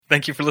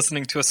Thank you for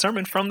listening to a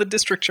sermon from the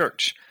District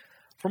Church.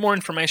 For more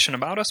information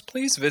about us,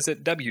 please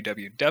visit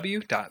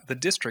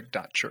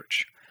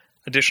www.thedistrict.church.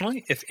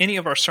 Additionally, if any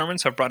of our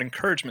sermons have brought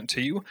encouragement to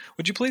you,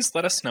 would you please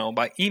let us know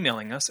by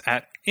emailing us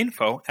at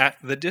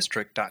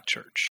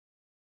info@thedistrict.church.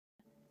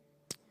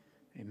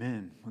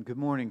 Amen. Well, good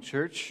morning,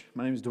 church.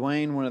 My name is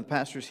Dwayne, one of the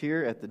pastors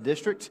here at the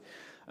District.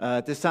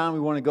 At this time, we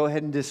want to go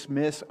ahead and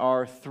dismiss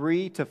our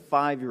 3 to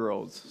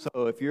 5-year-olds.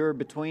 So if you're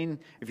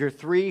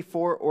 3,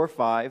 4, or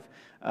 5,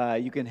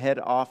 you can head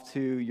off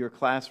to your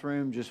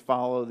classroom. Just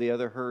follow the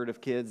other herd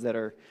of kids that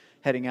are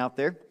heading out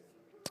there.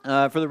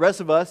 For the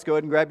rest of us, go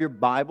ahead and grab your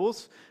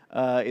Bibles.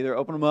 Either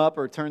open them up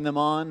or turn them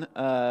on.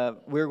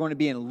 We're going to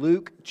be in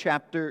Luke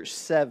chapter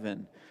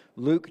 7.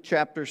 Luke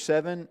chapter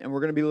 7, and we're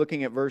going to be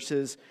looking at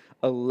verses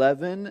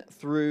 11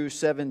 through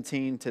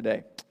 17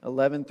 today.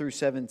 11 through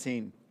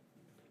 17.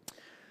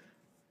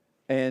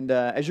 And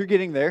as you're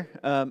getting there,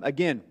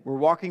 again, we're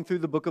walking through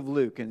the book of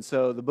Luke. And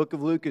so the book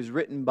of Luke is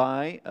written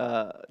by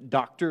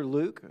Dr.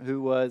 Luke, who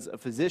was a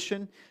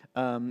physician.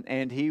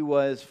 And he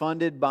was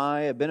funded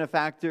by a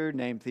benefactor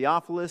named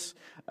Theophilus,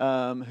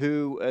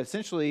 who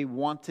essentially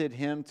wanted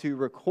him to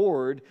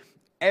record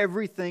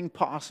everything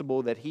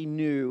possible that he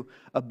knew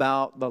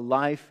about the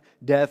life,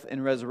 death,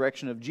 and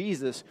resurrection of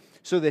Jesus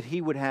so that he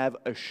would have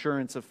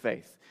assurance of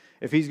faith.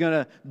 If he's going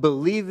to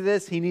believe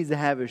this, he needs to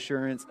have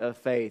assurance of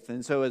faith.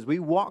 And so as we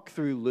walk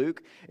through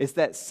Luke, it's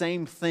that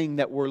same thing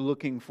that we're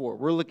looking for.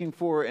 We're looking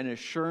for an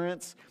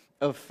assurance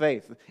of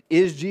faith.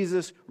 Is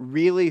Jesus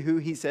really who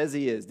he says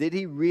he is? Did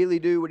he really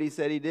do what he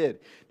said he did?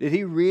 Did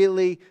he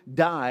really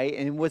die?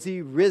 And was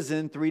he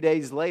risen 3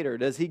 days later?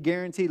 Does he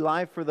guarantee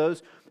life for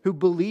those who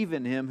believe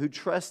in him, who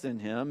trust in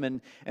him? And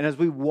as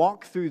we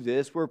walk through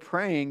this, we're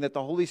praying that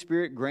the Holy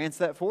Spirit grants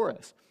that for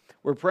us.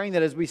 We're praying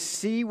that as we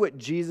see what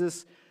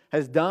Jesus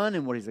has done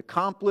and what he's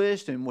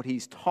accomplished and what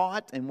he's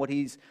taught and what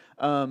he's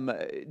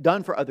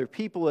done for other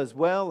people as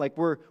well. Like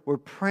we're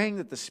praying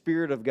that the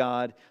Spirit of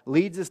God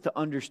leads us to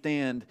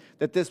understand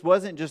that this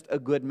wasn't just a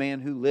good man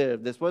who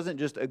lived. This wasn't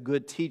just a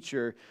good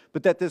teacher,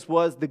 but that this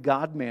was the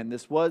God-man.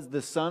 This was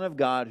the Son of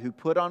God who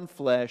put on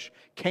flesh,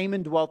 came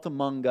and dwelt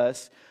among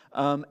us,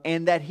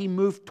 and that he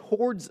moved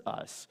towards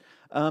us.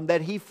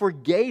 That he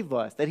forgave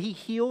us, that he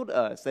healed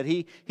us, that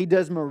he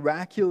does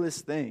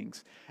miraculous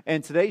things.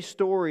 And today's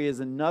story is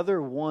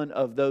another one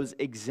of those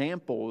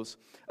examples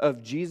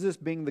of Jesus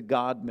being the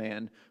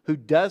God-man who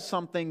does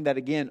something that,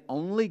 again,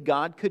 only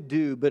God could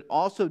do, but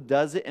also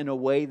does it in a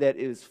way that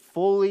is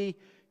fully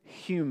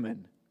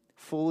human.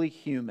 Fully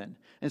human.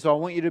 And so I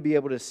want you to be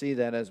able to see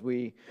that as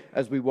we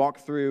walk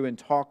through and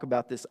talk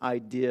about this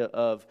idea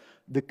of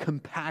the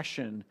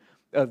compassion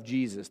of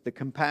Jesus, the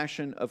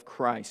compassion of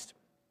Christ.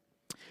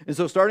 And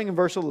so starting in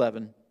verse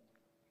 11,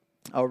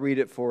 I'll read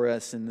it for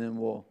us and then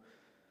we'll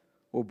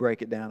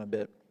break it down a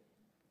bit.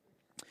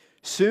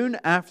 Soon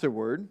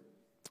afterward,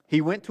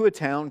 he went to a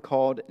town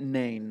called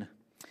Nain,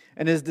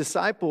 and his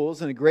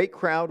disciples and a great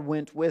crowd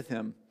went with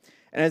him.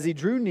 And as he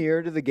drew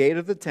near to the gate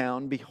of the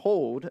town,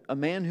 behold, a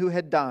man who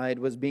had died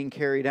was being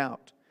carried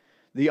out,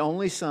 the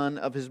only son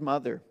of his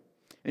mother.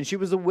 And she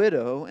was a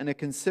widow, and a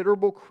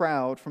considerable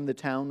crowd from the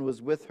town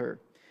was with her.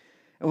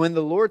 And when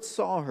the Lord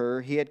saw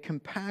her, he had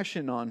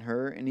compassion on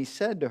her, and he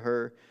said to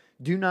her,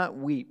 "Do not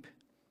weep."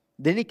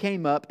 Then he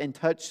came up and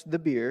touched the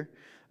bier,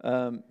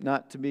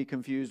 not to be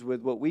confused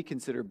with what we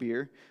consider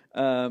beer,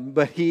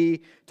 but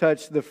he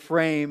touched the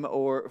frame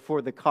or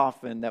for the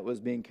coffin that was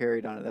being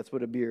carried on it. That's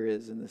what a bier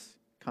is in this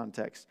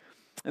context.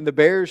 And the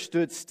bearers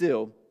stood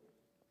still.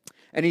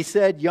 And he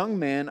said, "Young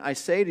man, I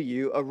say to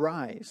you,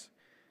 arise."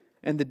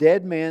 And the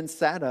dead man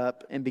sat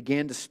up and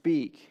began to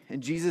speak.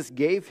 And Jesus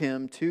gave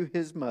him to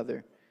his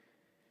mother.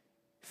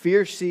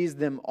 Fear seized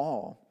them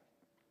all.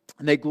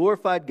 And they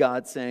glorified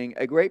God, saying,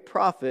 "A great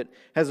prophet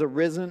has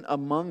arisen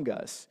among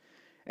us,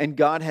 and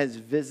God has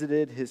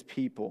visited his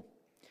people."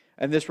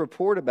 And this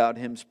report about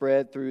him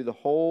spread through the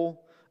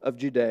whole of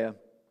Judea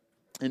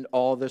and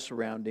all the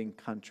surrounding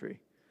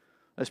country.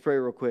 Let's pray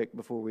real quick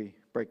before we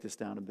break this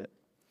down a bit.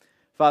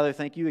 Father,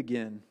 thank you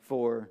again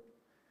for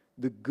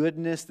the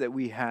goodness that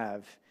we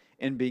have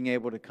in being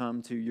able to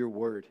come to your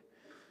word.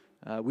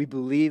 We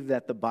believe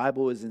that the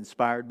Bible is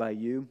inspired by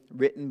you,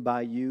 written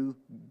by you,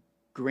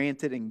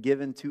 granted and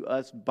given to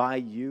us by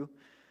you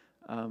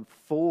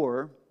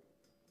for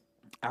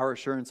our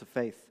assurance of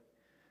faith.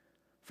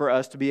 For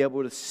us to be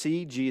able to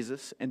see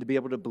Jesus and to be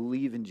able to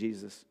believe in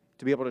Jesus.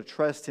 To be able to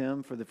trust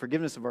him for the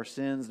forgiveness of our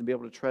sins and be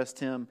able to trust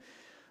him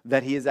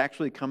that he is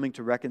actually coming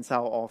to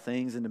reconcile all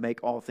things and to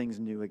make all things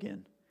new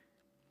again.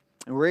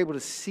 And we're able to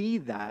see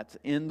that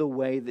in the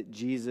way that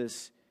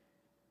Jesus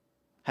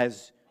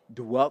has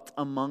dwelt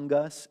among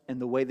us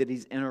and the way that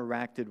he's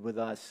interacted with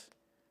us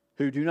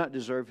who do not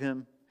deserve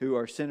him, who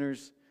are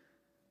sinners,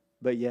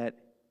 but yet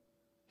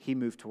he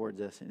moved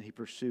towards us and he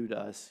pursued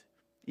us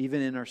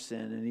even in our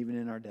sin and even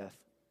in our death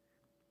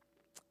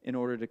in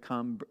order to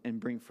come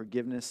and bring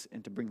forgiveness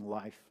and to bring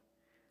life.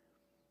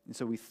 And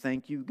so we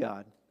thank you,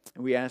 God,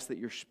 and we ask that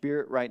your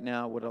Spirit right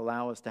now would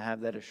allow us to have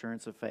that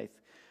assurance of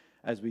faith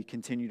as we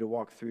continue to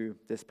walk through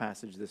this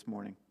passage this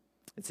morning.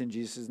 It's in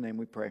Jesus' name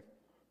we pray.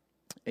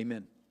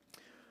 Amen.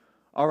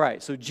 All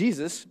right, so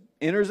Jesus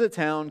enters a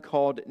town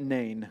called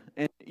Nain.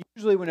 And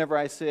usually whenever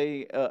I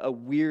say a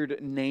weird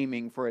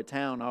naming for a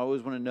town, I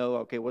always want to know,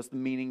 okay, what's the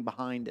meaning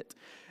behind it?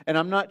 And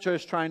I'm not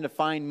just trying to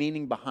find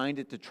meaning behind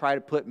it to try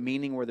to put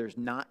meaning where there's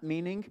not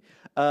meaning.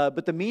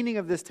 But the meaning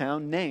of this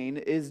town, Nain,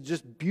 is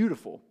just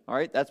beautiful. All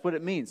right, that's what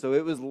it means. So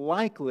it was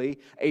likely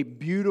a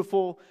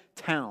beautiful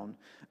town.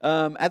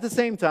 At the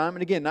same time,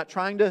 and again, not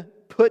trying to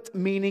put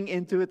meaning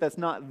into it that's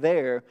not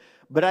there,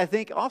 but I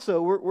think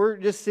also we're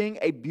just seeing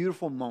a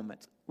beautiful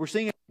moment. We're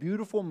seeing a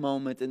beautiful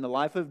moment in the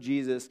life of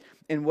Jesus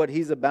and what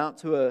he's about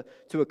to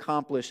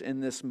accomplish in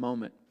this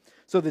moment.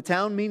 So the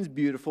town means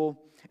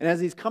beautiful, and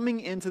as he's coming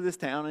into this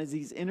town, as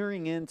he's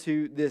entering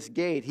into this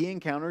gate, he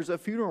encounters a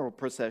funeral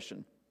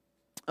procession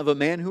of a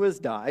man who has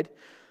died,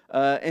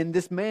 and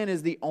this man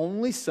is the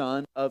only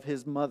son of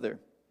his mother,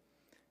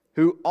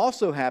 who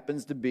also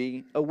happens to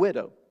be a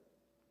widow.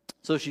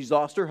 So she's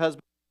lost her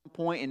husband at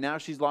one point, and now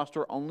she's lost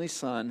her only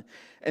son.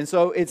 And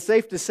so it's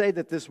safe to say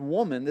that this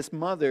woman, this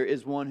mother,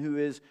 is one who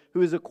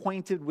is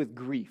acquainted with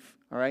grief.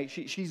 All right,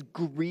 she's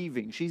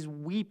grieving, she's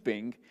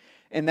weeping,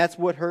 and that's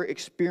what her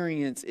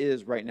experience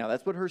is right now.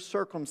 That's what her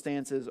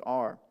circumstances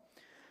are.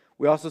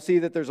 We also see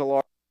that there's a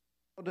large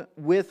crowd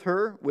with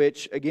her,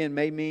 which again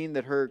may mean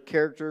that her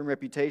character and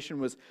reputation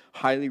was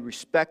highly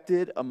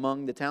respected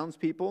among the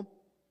townspeople.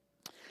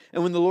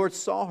 And when the Lord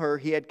saw her,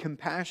 he had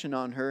compassion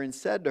on her and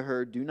said to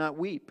her, "Do not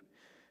weep."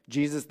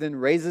 Jesus then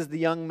raises the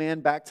young man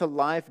back to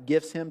life,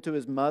 gifts him to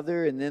his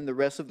mother, and then the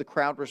rest of the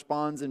crowd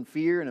responds in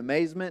fear and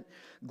amazement,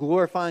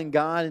 glorifying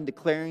God and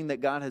declaring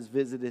that God has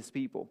visited his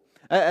people.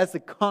 That's the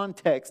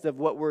context of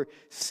what we're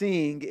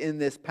seeing in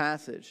this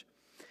passage.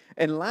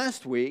 And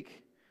last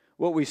week,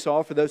 what we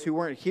saw, for those who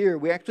weren't here,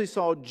 we actually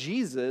saw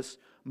Jesus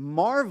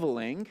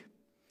marveling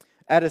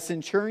at a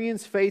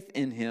centurion's faith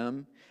in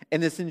him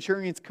and the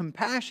centurion's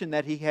compassion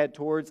that he had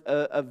towards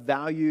a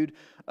valued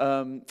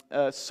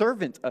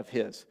servant of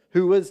his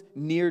who was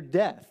near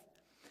death.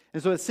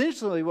 And so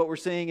essentially what we're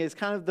seeing is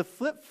kind of the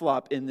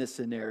flip-flop in this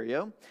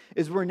scenario,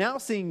 is we're now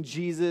seeing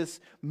Jesus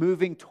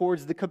moving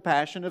towards the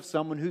compassion of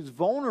someone who's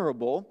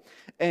vulnerable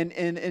and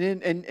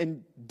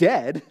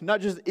dead,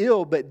 not just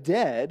ill, but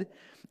dead,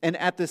 and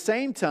at the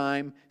same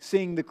time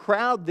seeing the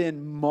crowd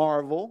then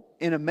marvel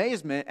in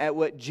amazement at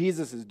what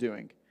Jesus is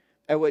doing,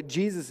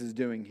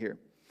 here.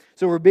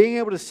 So we're being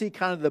able to see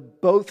kind of the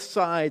both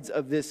sides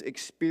of this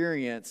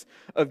experience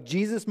of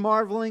Jesus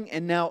marveling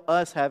and now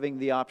us having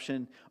the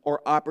option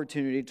or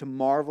opportunity to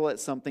marvel at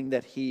something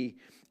that he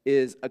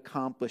is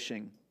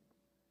accomplishing.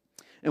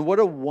 And what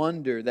a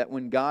wonder that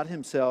when God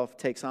himself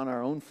takes on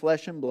our own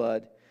flesh and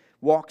blood,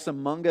 walks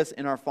among us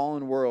in our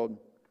fallen world,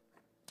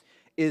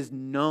 is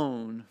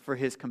known for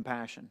his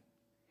compassion.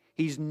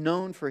 He's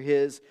known for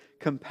his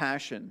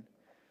compassion.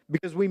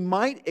 Because we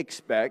might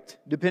expect,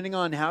 depending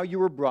on how you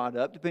were brought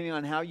up, depending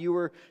on how you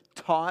were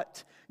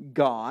taught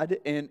God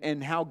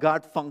and how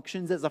God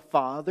functions as a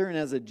father and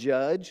as a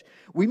judge,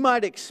 we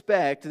might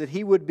expect that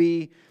he would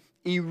be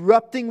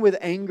erupting with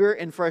anger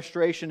and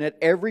frustration at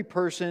every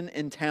person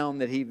in town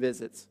that he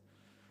visits.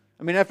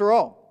 I mean, after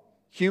all,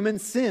 human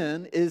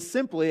sin is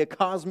simply a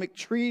cosmic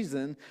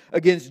treason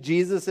against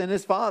Jesus and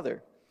his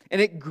Father, and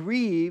it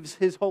grieves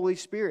his Holy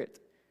Spirit.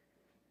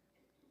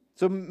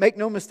 So make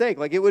no mistake,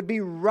 like it would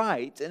be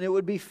right and it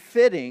would be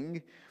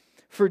fitting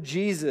for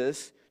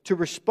Jesus to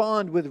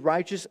respond with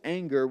righteous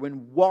anger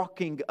when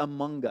walking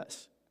among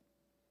us,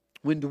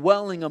 when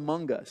dwelling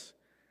among us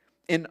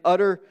in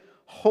utter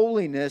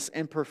holiness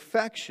and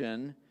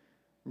perfection.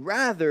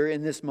 Rather,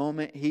 in this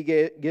moment, he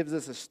gives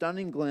us a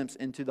stunning glimpse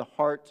into the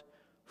heart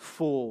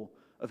full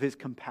of his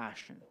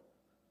compassion.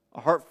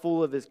 A heart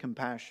full of his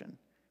compassion.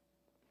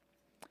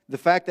 The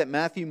fact that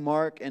Matthew,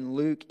 Mark, and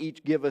Luke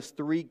each give us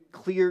 3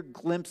 clear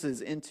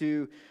glimpses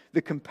into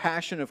the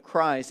compassion of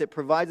Christ, it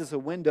provides us a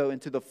window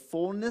into the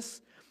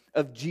fullness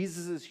of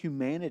Jesus'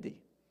 humanity.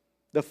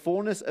 The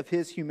fullness of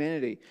his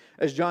humanity.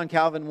 As John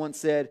Calvin once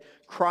said,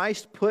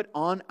 Christ put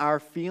on our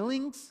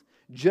feelings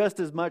just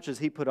as much as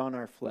he put on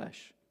our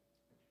flesh.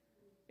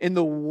 In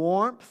the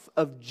warmth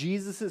of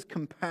Jesus'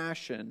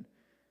 compassion,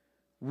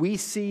 we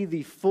see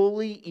the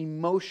fully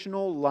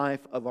emotional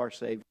life of our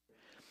Savior.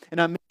 And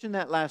I mentioned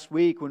that last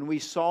week when we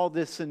saw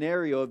this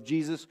scenario of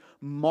Jesus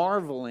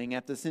marveling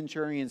at the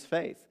centurion's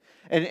faith.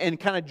 And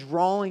kind of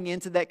drawing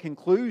into that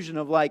conclusion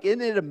of like,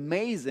 isn't it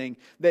amazing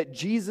that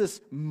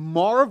Jesus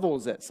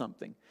marvels at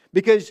something?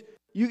 Because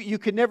you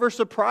could never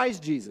surprise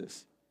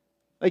Jesus.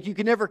 Like you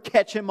can never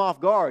catch him off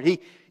guard.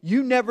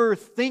 You never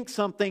think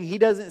something he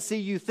doesn't see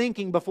you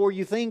thinking before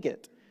you think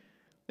it.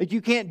 Like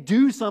you can't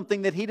do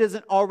something that he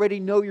doesn't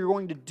already know you're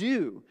going to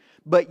do.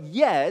 But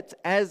yet,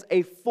 as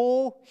a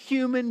full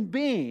human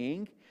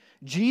being,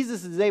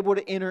 Jesus is able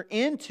to enter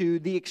into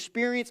the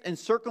experience and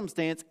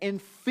circumstance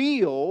and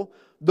feel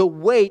the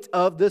weight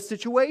of the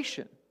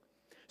situation.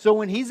 So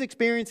when he's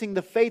experiencing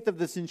the faith of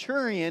the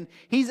centurion,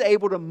 he's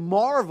able to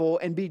marvel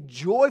and be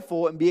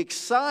joyful and be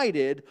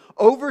excited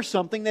over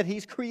something that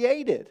he's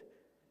created.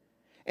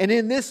 And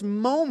in this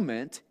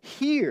moment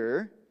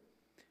here,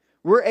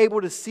 We're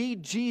able to see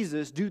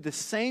Jesus do the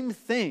same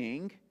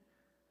thing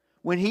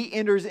when he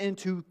enters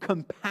into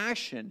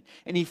compassion,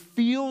 and he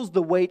feels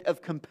the weight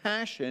of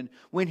compassion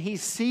when he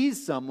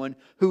sees someone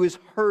who is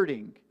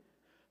hurting,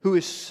 who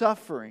is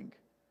suffering,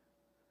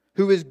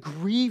 who is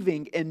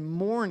grieving and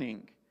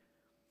mourning.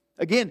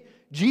 Again,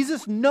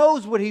 Jesus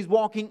knows what he's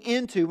walking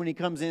into when he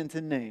comes into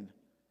Nain,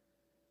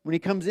 when he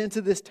comes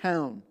into this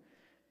town.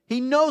 He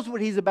knows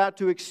what he's about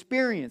to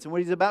experience and what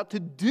he's about to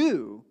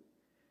do,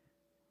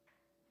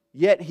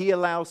 yet he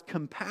allows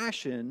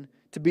compassion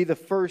to be the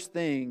first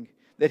thing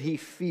that he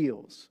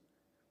feels.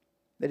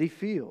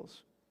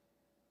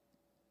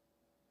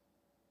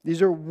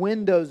 These are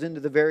windows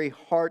into the very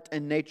heart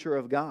and nature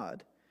of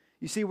God.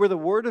 You see, where the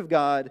Word of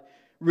God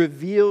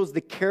reveals the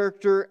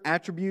character,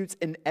 attributes,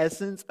 and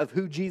essence of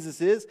who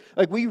Jesus is.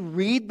 Like, we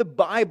read the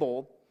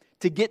Bible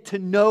to get to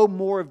know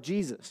more of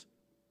Jesus.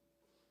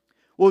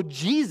 Well,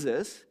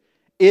 Jesus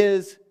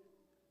is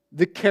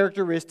the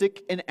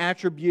characteristic and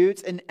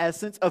attributes and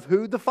essence of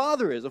who the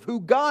Father is, of who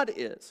God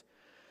is.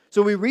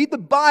 So we read the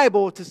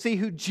Bible to see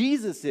who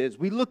Jesus is.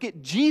 We look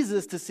at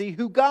Jesus to see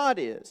who God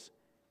is.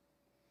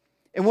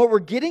 And what we're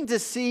getting to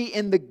see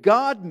in the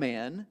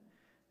God-man,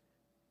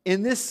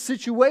 in this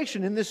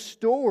situation, in this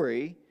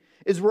story,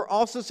 is we're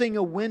also seeing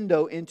a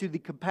window into the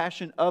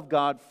compassion of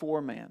God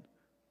for man.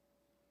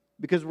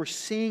 Because we're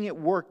seeing it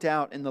worked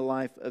out in the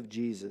life of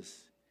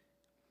Jesus.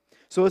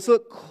 So let's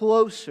look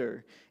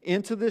closer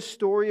into this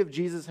story of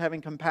Jesus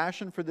having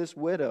compassion for this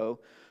widow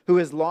who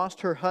has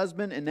lost her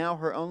husband and now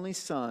her only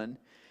son.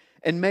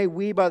 And may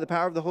we, by the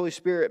power of the Holy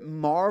Spirit,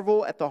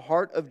 marvel at the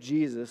heart of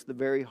Jesus, the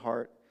very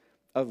heart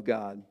of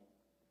God.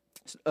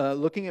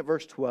 Looking at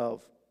verse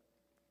 12.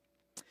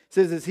 It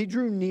says, as he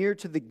drew near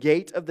to the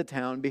gate of the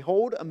town,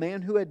 behold, a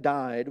man who had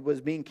died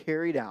was being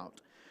carried out,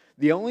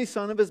 the only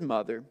son of his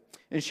mother,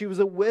 and she was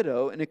a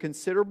widow, and a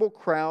considerable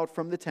crowd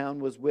from the town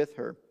was with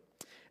her.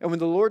 And when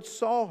the Lord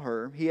saw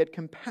her, he had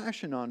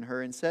compassion on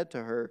her and said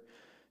to her,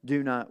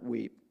 do not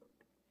weep.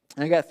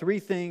 And I got three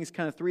things,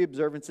 kind of three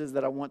observances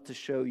that I want to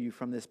show you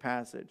from this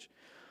passage.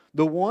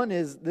 The one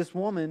is this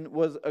woman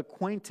was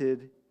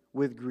acquainted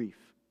with grief.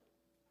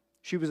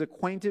 She was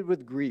acquainted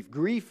with grief.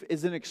 Grief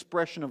is an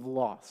expression of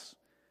loss.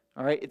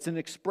 All right? It's an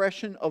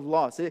expression of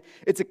loss.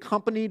 It's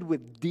accompanied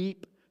with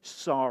deep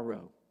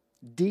sorrow.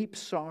 Deep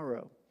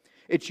sorrow.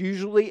 It's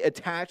usually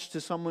attached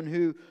to someone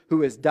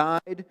who has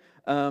died.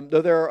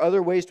 Though there are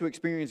other ways to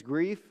experience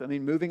grief. I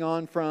mean, moving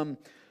on from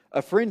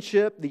a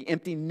friendship, the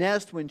empty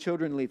nest when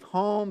children leave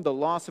home, the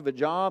loss of a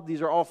job.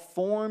 These are all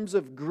forms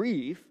of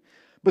grief.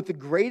 But the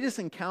greatest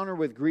encounter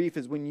with grief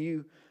is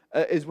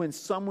when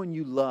someone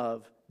you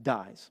love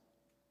dies.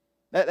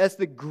 That's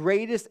the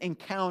greatest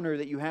encounter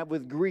that you have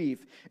with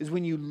grief, is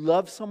when you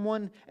love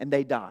someone and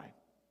they die.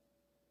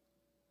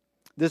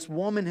 This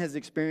woman has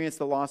experienced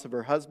the loss of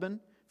her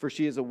husband, for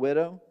she is a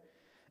widow,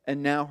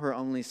 and now her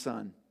only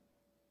son,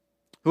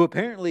 who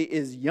apparently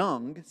is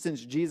young, since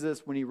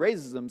Jesus, when he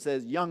raises him,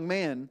 says, young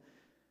man,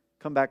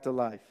 come back to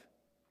life.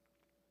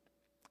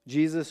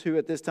 Jesus, who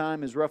at this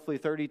time is roughly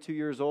 32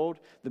 years old,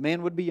 the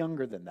man would be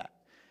younger than that.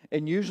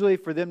 And usually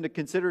for them to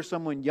consider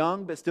someone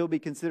young but still be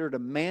considered a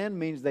man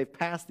means they've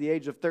passed the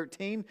age of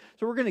 13.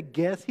 So we're going to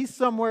guess he's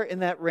somewhere in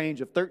that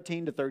range of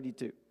 13 to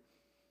 32.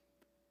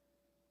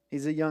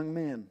 He's a young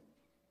man.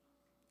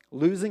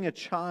 Losing a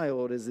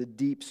child is a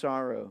deep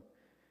sorrow.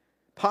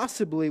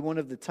 Possibly one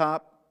of the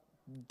top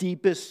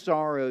deepest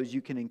sorrows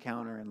you can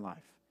encounter in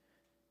life.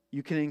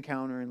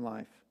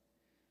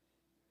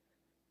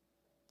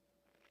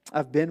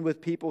 I've been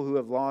with people who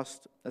have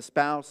lost a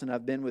spouse, and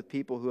I've been with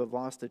people who have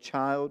lost a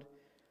child.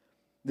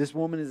 This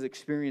woman has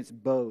experienced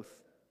both,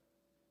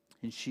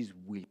 and she's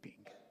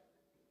weeping.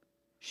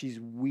 She's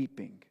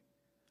weeping.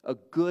 A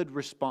good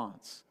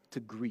response to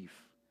grief.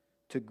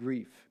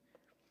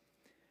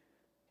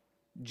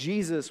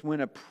 Jesus,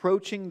 when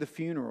approaching the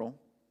funeral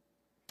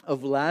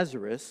of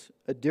Lazarus,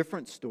 a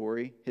different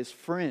story, his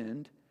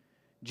friend,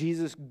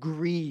 Jesus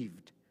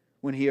grieved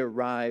when he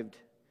arrived.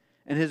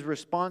 And his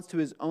response to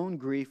his own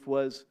grief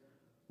was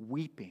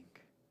weeping.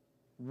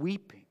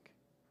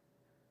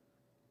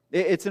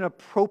 It's an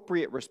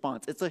appropriate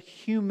response. It's a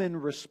human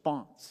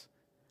response.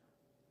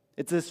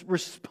 It's this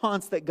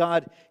response that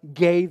God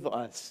gave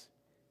us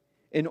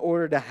in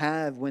order to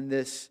have when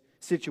this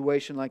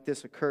situation like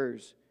this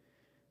occurs.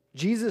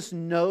 Jesus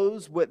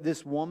knows what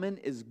this woman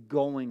is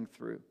going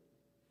through.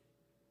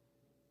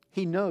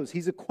 He knows.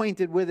 He's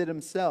acquainted with it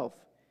himself.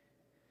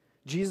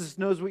 Jesus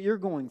knows what you're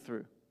going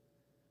through.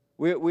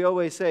 We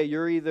always say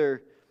you're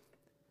either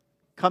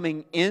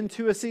coming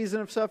into a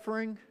season of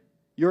suffering,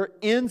 you're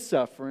in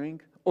suffering,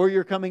 or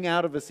you're coming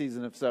out of a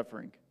season of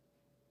suffering.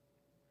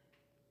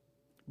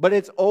 But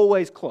it's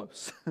always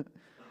close.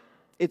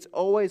 It's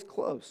always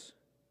close.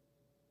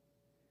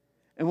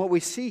 And what we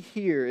see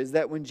here is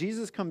that when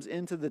Jesus comes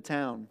into the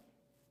town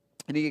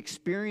and he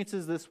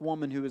experiences this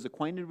woman who is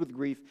acquainted with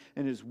grief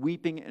and is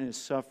weeping and is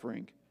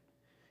suffering,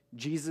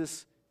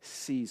 Jesus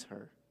sees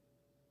her.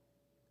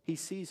 He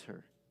sees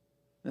her.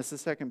 That's the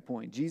second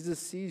point. Jesus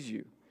sees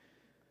you.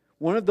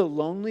 One of the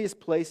loneliest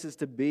places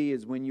to be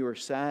is when you are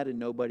sad and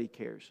nobody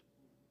cares.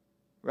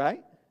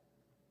 Right?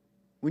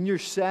 When you're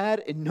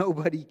sad and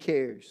nobody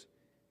cares.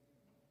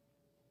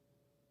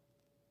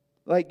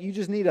 Like you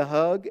just need a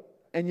hug,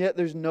 and yet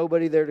there's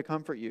nobody there to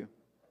comfort you.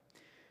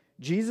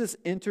 Jesus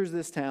enters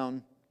this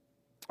town,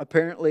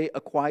 apparently a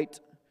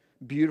quite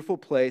beautiful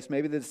place.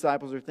 Maybe the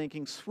disciples are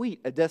thinking, sweet,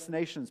 a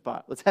destination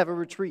spot. Let's have a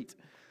retreat.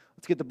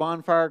 Let's get the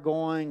bonfire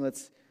going.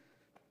 Let's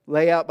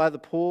lay out by the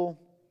pool.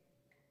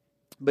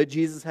 But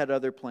Jesus had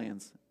other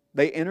plans.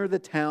 They enter the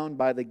town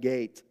by the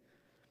gate,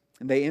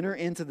 and they enter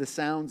into the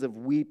sounds of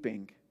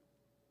weeping.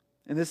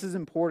 And this is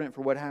important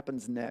for what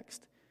happens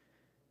next.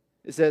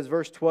 It says,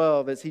 verse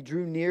 12, as he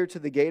drew near to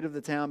the gate of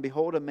the town,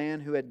 behold, a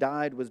man who had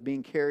died was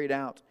being carried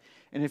out.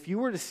 And if you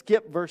were to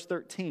skip verse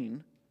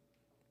 13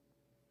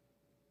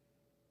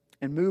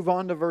 and move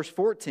on to verse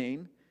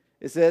 14,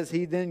 it says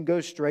he then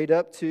goes straight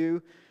up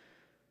to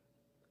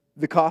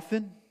the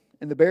coffin,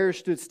 and the bearer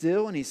stood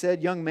still, and he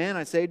said, young man,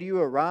 I say to you,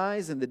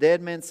 arise. And the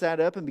dead man sat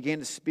up and began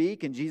to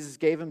speak, and Jesus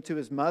gave him to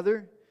his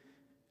mother.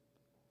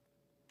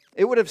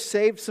 It would have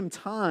saved some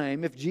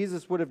time if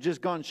Jesus would have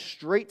just gone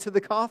straight to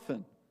the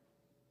coffin,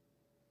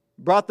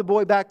 brought the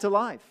boy back to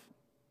life.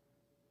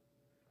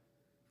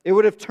 It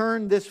would have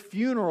turned this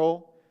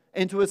funeral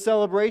into a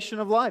celebration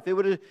of life. It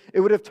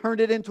would have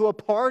turned it into a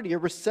party, a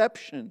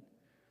reception.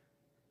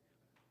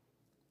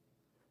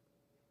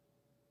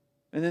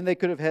 And then they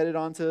could have headed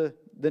on to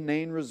the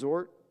Nain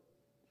resort.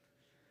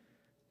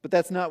 But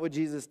that's not what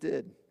Jesus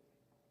did.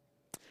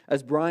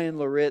 As Brian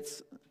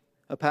Loritz,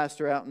 a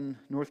pastor out in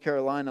North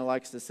Carolina,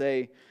 likes to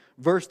say,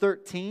 verse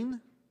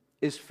 13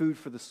 is food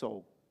for the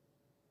soul.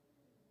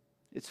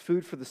 It's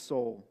food for the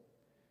soul.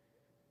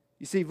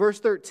 You see, verse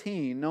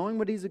 13, knowing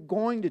what he's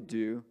going to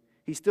do,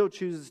 he still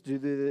chooses to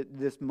do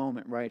this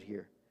moment right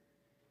here.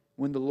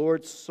 When the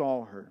Lord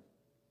saw her,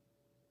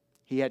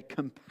 he had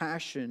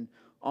compassion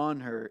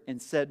on her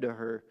and said to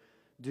her,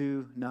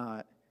 do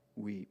not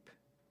weep.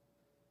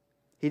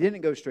 He didn't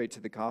go straight to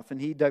the coffin.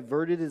 He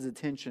diverted his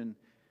attention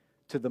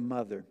to the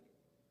mother.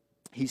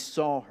 He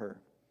saw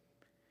her.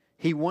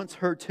 He wants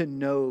her to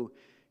know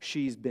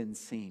she's been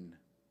seen.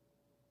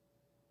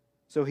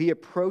 So he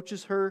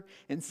approaches her,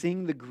 and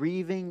seeing the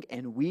grieving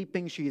and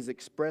weeping she is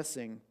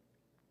expressing,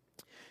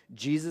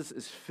 Jesus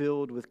is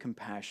filled with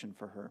compassion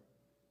for her.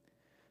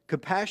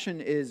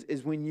 Compassion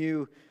is when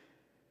you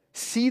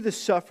see the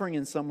suffering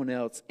in someone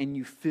else and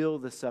you feel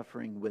the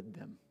suffering with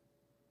them.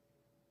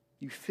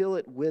 You feel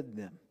it with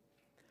them.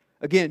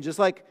 Again, just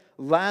like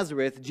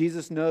Lazarus,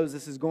 Jesus knows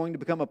this is going to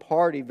become a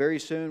party very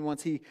soon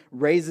once he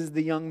raises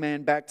the young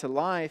man back to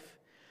life.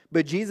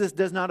 But Jesus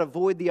does not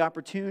avoid the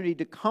opportunity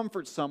to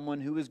comfort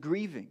someone who is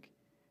grieving.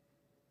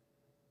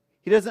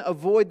 He doesn't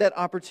avoid that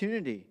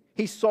opportunity.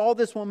 He saw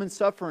this woman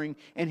suffering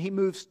and he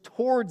moves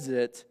towards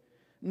it,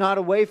 not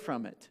away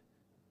from it.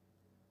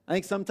 I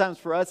think sometimes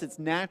for us, it's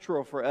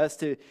natural for us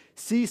to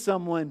see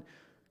someone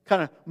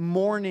kind of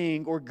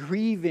mourning or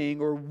grieving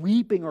or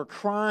weeping or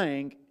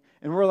crying,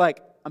 and we're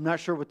like, I'm not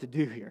sure what to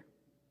do here.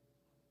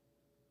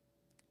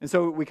 And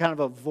so we kind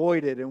of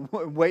avoid it and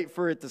wait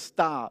for it to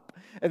stop.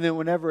 And then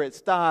whenever it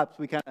stops,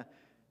 we kind of,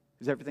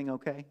 is everything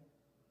okay?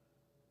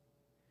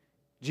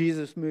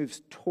 Jesus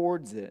moves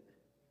towards it.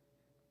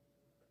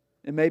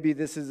 And maybe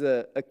this is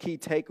a key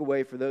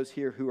takeaway for those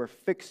here who are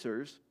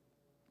fixers.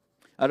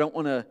 I don't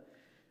want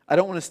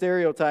to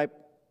stereotype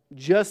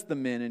just the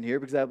men in here,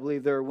 because I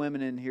believe there are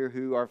women in here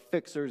who are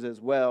fixers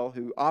as well,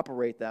 who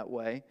operate that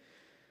way.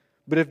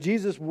 But if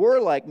Jesus were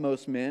like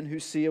most men who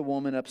see a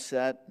woman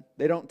upset,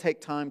 they don't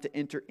take time to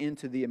enter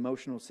into the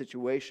emotional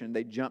situation.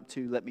 They jump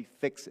to, let me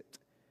fix it.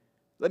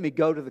 Let me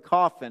go to the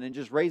coffin and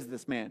just raise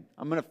this man.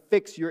 I'm going to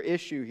fix your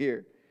issue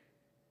here.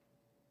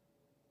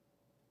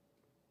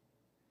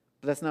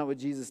 But that's not what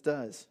Jesus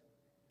does.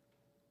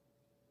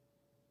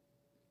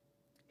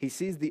 He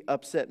sees the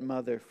upset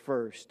mother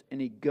first, and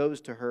he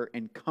goes to her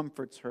and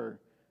comforts her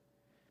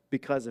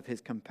because of his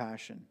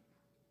compassion.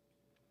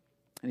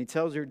 And he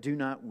tells her, do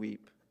not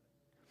weep.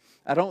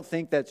 I don't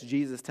think that's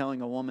Jesus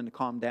telling a woman to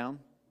calm down.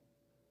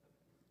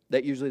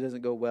 That usually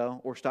doesn't go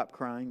well, or stop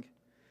crying.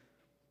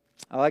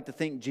 I like to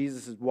think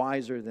Jesus is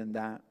wiser than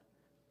that.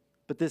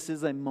 But this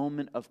is a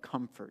moment of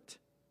comfort.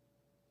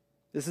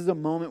 This is a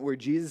moment where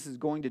Jesus is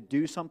going to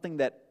do something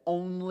that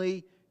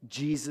only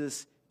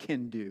Jesus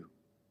can do.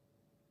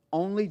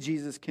 Only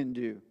Jesus can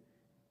do.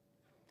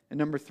 And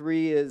number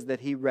 3 is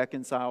that he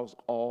reconciles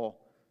all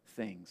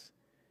things.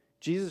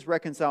 Jesus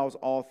reconciles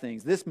all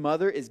things. This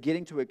mother is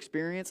getting to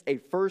experience a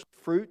first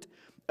fruit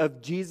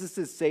of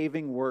Jesus'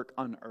 saving work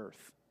on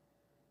earth.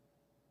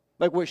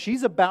 Like what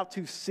she's about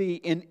to see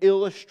in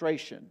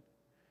illustration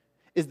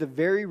is the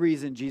very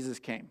reason Jesus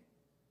came,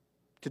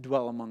 to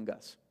dwell among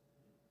us.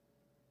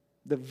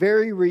 The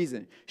very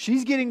reason.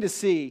 She's getting to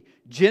see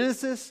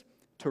Genesis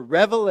to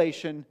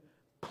Revelation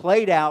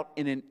played out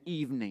in an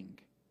evening.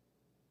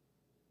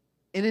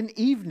 In an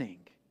evening.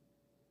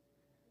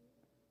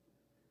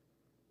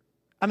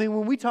 I mean,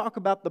 when we talk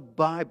about the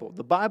Bible,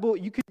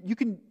 you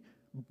can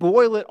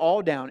boil it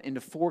all down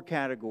into 4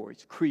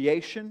 categories: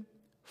 creation,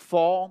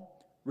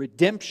 fall,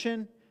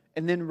 redemption,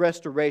 and then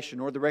restoration,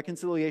 or the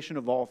reconciliation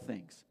of all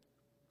things.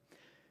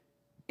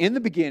 In the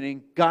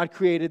beginning, God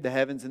created the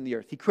heavens and the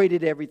earth. He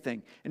created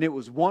everything. And it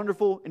was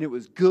wonderful, and it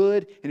was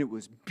good, and it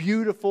was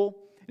beautiful.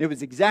 And it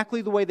was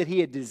exactly the way that He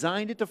had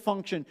designed it to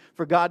function,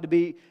 for God to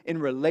be in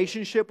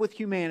relationship with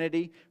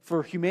humanity,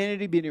 for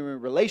humanity to be in a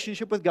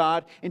relationship with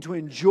God, and to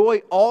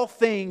enjoy all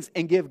things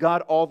and give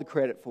God all the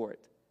credit for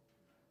it.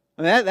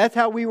 And that's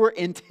how we were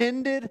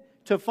intended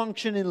to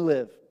function and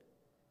live.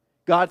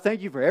 God,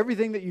 thank you for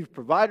everything that you've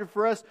provided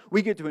for us.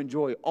 We get to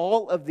enjoy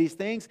all of these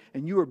things,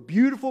 and you are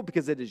beautiful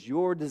because it is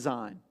your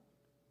design.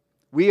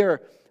 We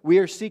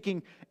are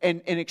seeking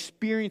and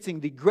experiencing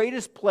the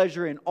greatest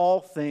pleasure in all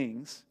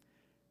things,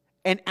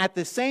 and at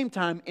the same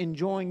time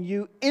enjoying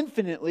you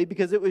infinitely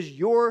because it was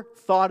your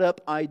thought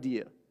up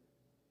idea.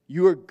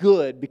 You are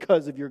good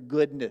because of your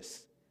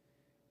goodness.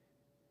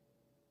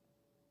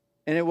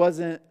 And it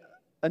wasn't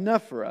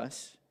enough for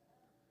us.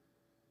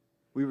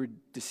 We were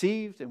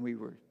deceived and we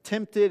were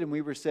tempted and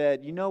we were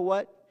said, you know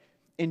what?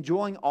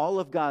 Enjoying all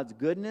of God's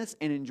goodness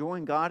and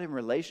enjoying God in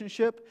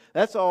relationship,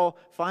 that's all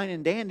fine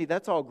and dandy,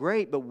 that's all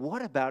great, but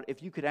what about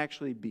if you could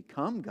actually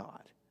become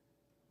God?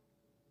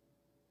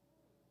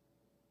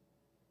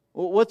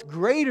 Well, what's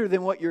greater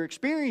than what you're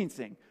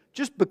experiencing?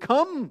 Just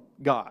become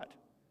God.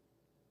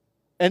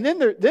 And then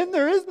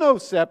there is no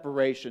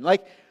separation.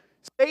 Like,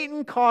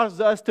 Satan caused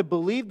us to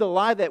believe the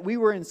lie that we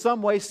were in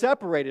some way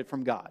separated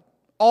from God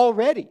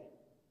already.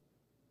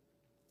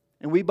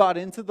 And we bought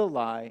into the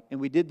lie, and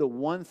we did the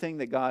one thing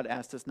that God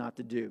asked us not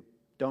to do.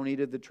 Don't eat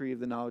of the tree of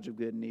the knowledge of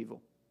good and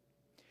evil.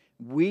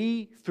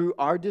 We, through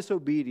our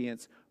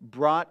disobedience,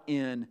 brought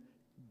in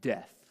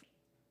death.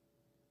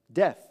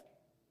 Death.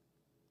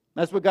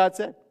 That's what God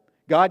said.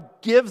 God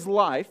gives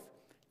life.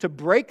 To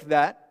break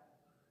that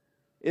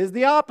is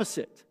the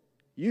opposite.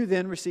 You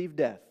then receive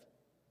death.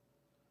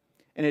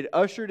 And it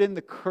ushered in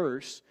the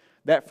curse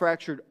that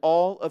fractured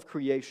all of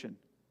creation.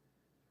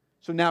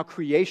 So now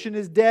creation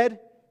is dead.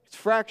 It's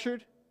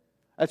fractured.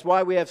 That's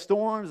why we have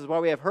storms. That's why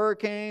we have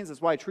hurricanes.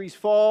 That's why trees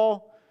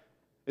fall.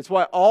 It's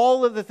why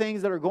all of the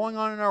things that are going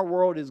on in our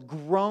world is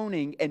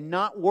groaning and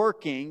not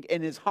working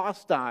and is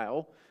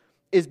hostile,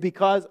 is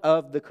because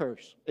of the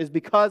curse, is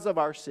because of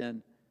our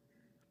sin.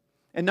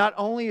 And not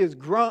only is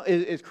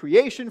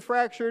creation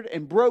fractured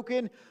and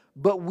broken,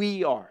 but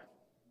we are.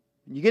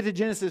 You get to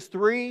Genesis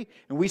 3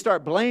 and we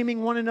start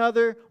blaming one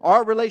another.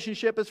 Our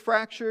relationship is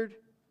fractured.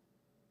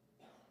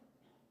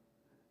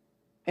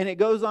 And it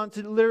goes on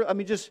to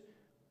literally, just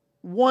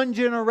one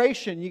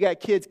generation, you got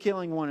kids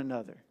killing one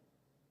another.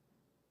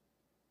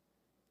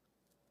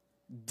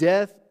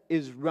 Death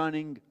is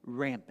running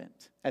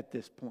rampant at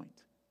this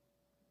point.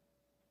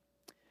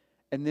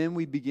 And then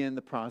we begin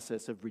the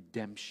process of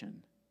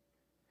redemption.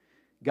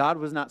 God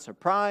was not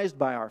surprised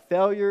by our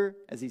failure.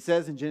 As He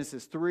says in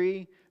Genesis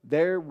 3,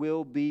 there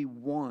will be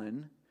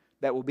one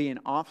that will be an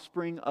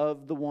offspring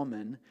of the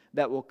woman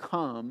that will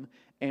come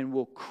and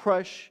will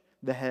crush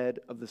the head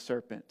of the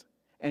serpent.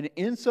 And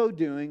in so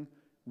doing,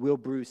 will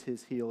bruise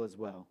his heel as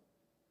well.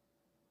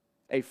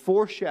 A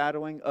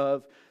foreshadowing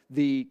of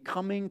the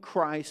coming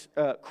cross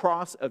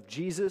of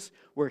Jesus,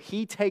 where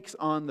He takes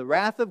on the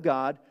wrath of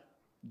God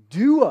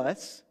due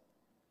us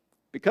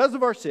because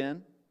of our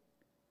sin.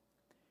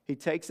 He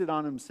takes it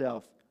on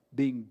Himself,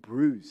 being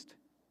bruised.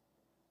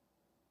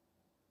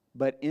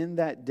 But in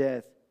that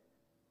death,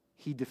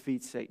 He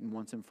defeats Satan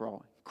once and for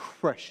all.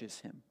 Crushes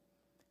him.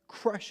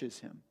 Crushes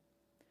him.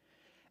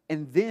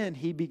 And then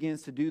He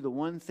begins to do the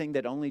one thing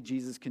that only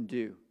Jesus can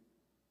do.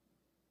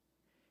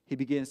 He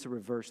begins to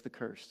reverse the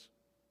curse.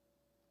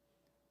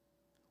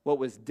 What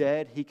was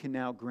dead, He can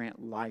now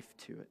grant life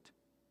to it.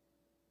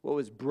 What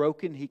was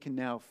broken, He can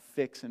now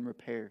fix and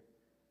repair.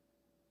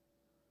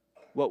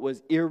 What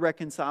was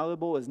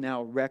irreconcilable is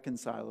now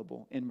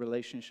reconcilable in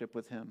relationship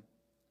with Him.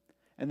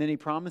 And then He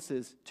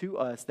promises to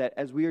us that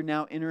as we are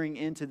now entering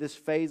into this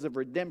phase of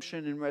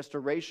redemption and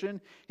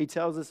restoration, He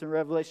tells us in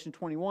Revelation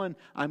 21,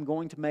 I'm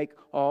going to make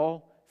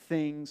all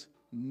things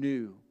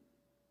new.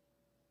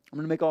 I'm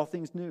going to make all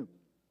things new.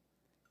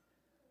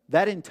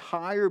 That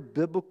entire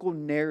biblical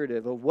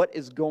narrative of what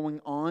is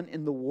going on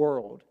in the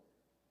world,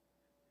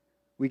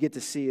 we get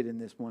to see it in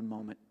this one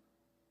moment.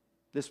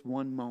 This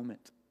one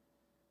moment.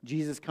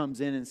 Jesus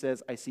comes in and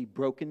says, I see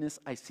brokenness,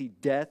 I see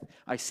death,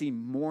 I see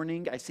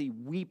mourning, I see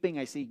weeping,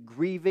 I see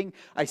grieving,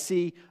 I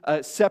see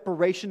a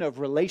separation of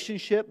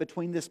relationship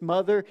between this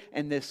mother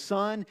and this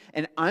son,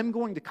 and I'm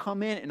going to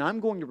come in and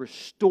I'm going to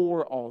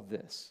restore all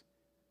this.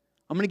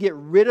 I'm going to get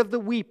rid of the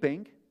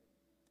weeping.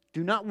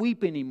 Do not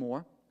weep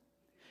anymore.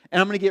 And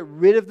I'm going to get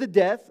rid of the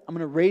death. I'm going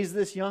to raise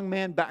this young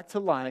man back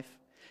to life,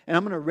 and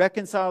I'm going to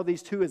reconcile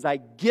these two as I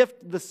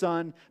gift the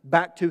son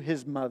back to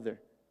his mother.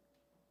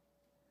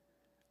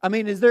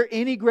 Is there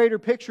any greater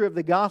picture of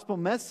the gospel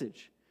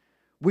message?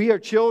 We are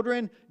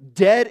children,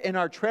 dead in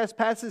our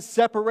trespasses,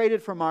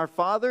 separated from our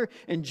Father,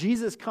 and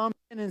Jesus comes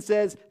in and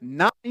says,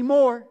 not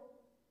anymore.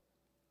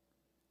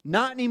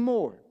 Not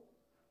anymore.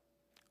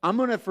 I'm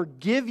going to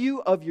forgive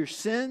you of your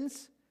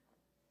sins,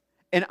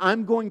 and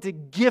I'm going to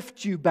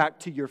gift you back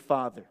to your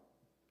Father.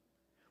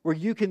 where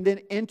you can then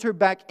enter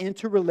back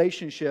into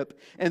relationship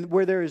and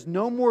where there is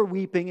no more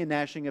weeping and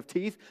gnashing of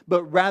teeth,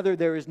 but rather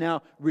there is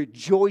now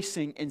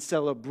rejoicing and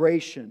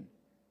celebration.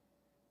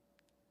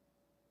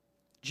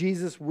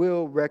 Jesus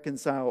will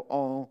reconcile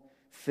all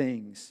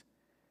things.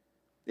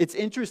 It's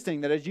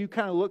interesting that as you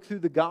kind of look through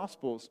the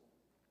Gospels,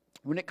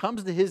 when it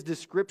comes to His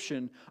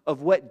description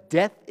of what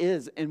death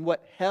is and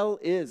what hell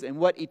is and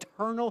what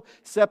eternal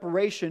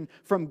separation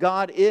from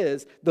God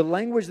is, the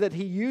language that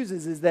He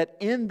uses is that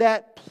in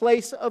that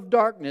place of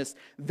darkness,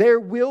 there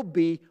will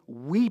be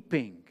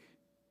weeping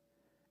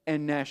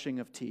and gnashing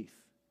of teeth.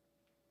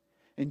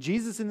 And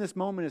Jesus in this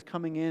moment is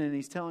coming in and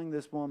He's telling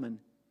this woman,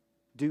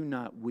 do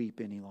not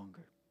weep any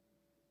longer.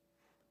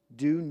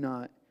 Do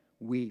not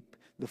weep.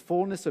 The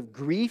fullness of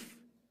grief,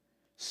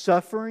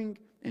 suffering,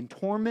 and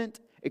torment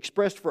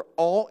expressed for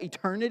all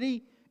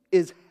eternity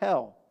is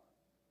hell.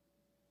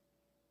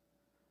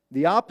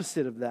 The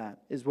opposite of that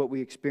is what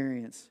we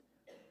experience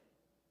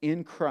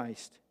in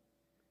Christ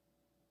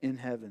in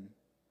heaven.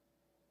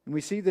 And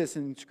we see this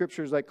in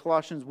scriptures like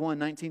Colossians 1,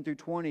 19 through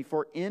 20.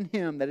 For in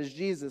Him, that is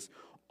Jesus,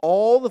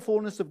 all the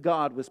fullness of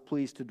God was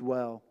pleased to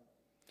dwell.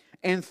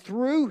 And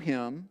through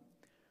Him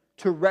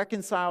to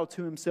reconcile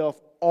to Himself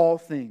all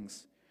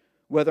things,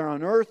 whether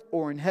on earth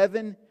or in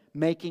heaven,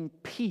 making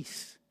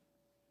peace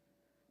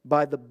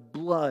by the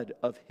blood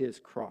of His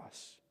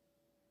cross.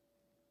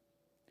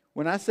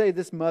 When I say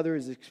this mother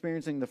is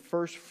experiencing the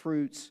first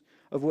fruits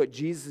of what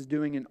Jesus is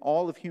doing in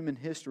all of human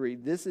history,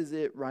 this is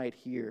it right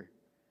here.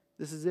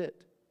 This is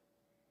it.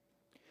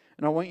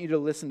 And I want you to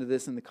listen to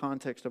this in the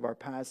context of our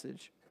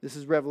passage. This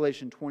is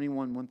Revelation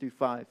 21, 1 through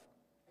 5.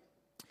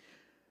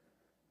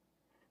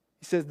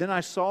 He says, Then I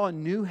saw a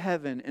new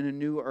heaven and a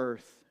new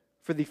earth,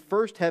 for the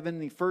first heaven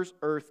and the first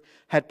earth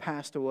had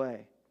passed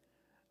away.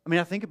 I mean,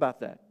 I think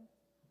about that.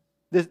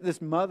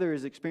 This mother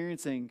is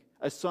experiencing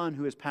a son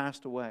who has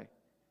passed away,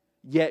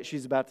 yet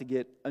she's about to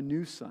get a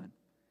new son.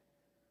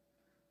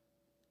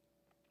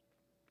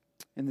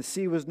 And the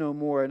sea was no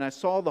more. And I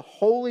saw the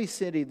holy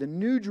city, the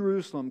new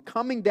Jerusalem,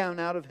 coming down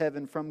out of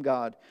heaven from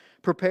God,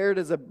 prepared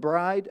as a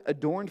bride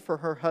adorned for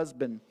her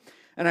husband.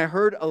 And I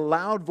heard a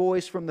loud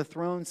voice from the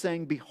throne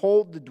saying,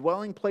 Behold, the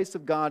dwelling place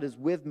of God is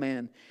with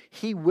man.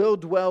 He will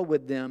dwell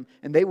with them,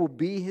 and they will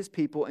be His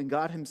people, and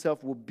God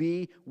Himself will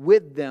be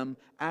with them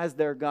as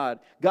their God.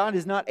 God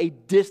is not a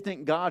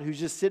distant God who's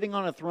just sitting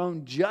on a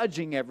throne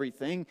judging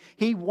everything.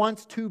 He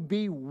wants to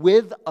be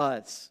with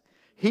us.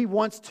 He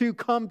wants to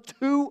come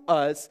to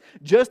us,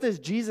 just as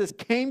Jesus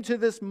came to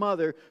this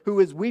mother who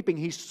is weeping.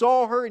 He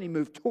saw her and He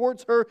moved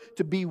towards her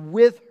to be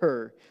with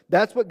her.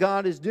 That's what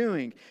God is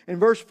doing. In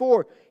verse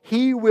 4,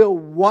 He will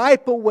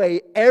wipe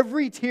away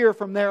every tear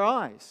from their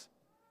eyes.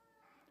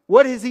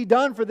 What has He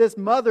done for this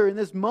mother in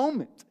this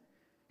moment?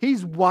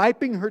 He's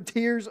wiping her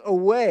tears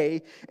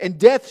away, and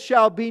death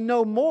shall be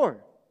no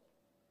more.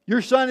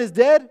 Your son is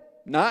dead?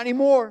 Not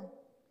anymore.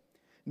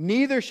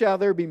 Neither shall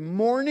there be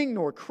mourning,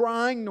 nor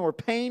crying, nor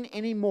pain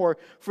anymore,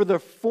 for the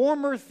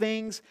former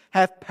things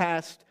have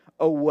passed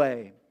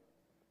away.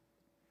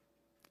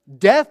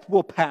 Death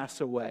will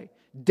pass away.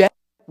 Death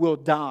will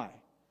die.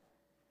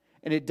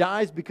 And it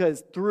dies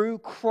because through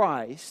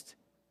Christ,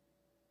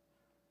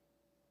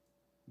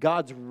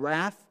 God's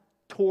wrath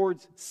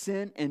towards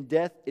sin and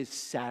death is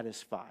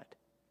satisfied.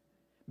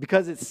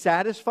 Because it's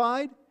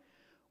satisfied,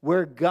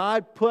 where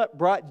God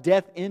brought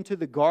death into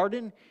the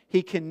garden,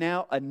 He can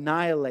now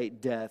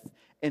annihilate death,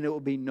 and it will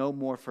be no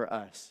more for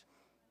us.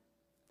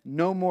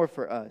 No more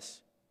for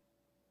us.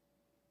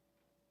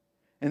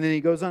 And then He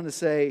goes on to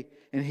say,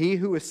 And He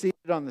who was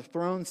seated on the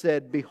throne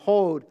said,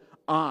 Behold,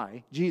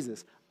 I,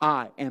 Jesus,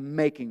 I am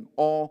making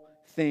all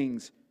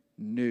things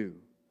new.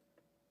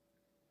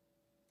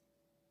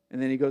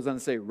 And then He goes on to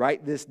say,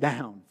 Write this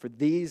down, for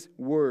these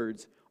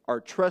words are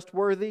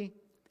trustworthy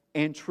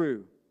and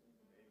true.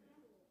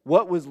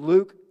 What was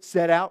Luke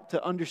set out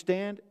to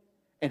understand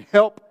and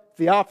help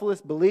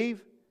Theophilus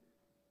believe?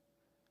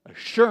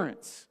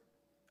 Assurance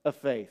of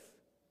faith.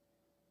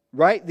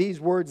 Write these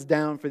words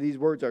down, for these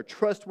words are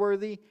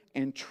trustworthy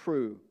and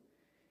true.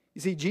 You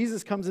see,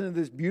 Jesus comes into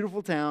this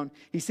beautiful town.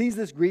 He sees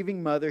this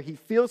grieving mother. He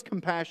feels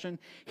compassion.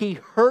 He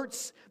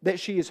hurts that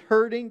she is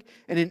hurting.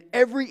 And in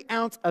every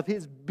ounce of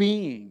His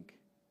being,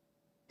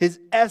 His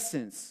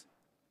essence,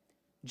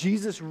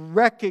 Jesus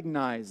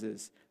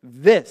recognizes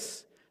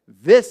this.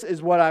 This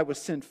is what I was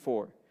sent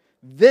for.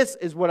 This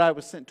is what I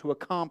was sent to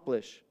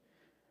accomplish.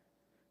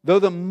 Though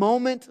the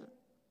moment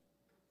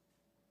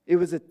it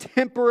was a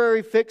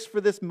temporary fix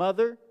for this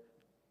mother,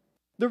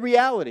 the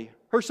reality,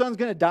 her son's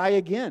going to die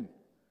again.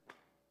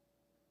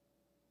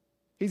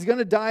 He's going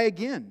to die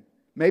again.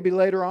 Maybe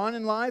later on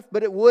in life,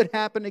 but it would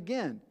happen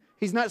again.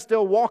 He's not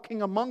still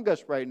walking among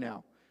us right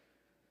now.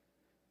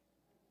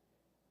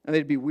 And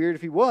it'd be weird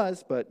if He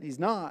was, but He's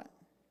not.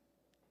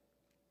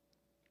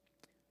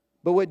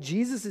 But what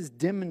Jesus is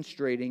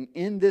demonstrating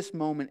in this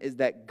moment is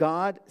that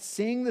God,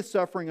 seeing the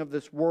suffering of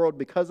this world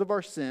because of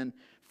our sin,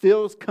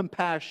 feels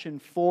compassion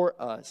for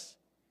us.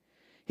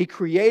 He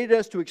created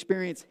us to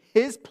experience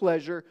His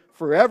pleasure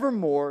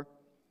forevermore,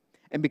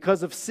 and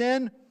because of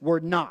sin, we're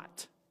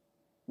not.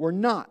 We're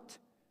not.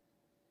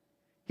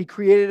 He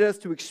created us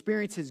to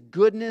experience His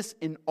goodness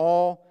in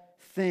all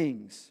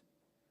things.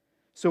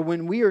 So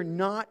when we are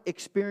not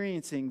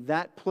experiencing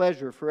that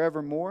pleasure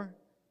forevermore,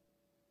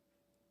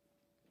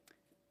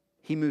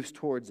 He moves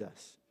towards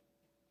us.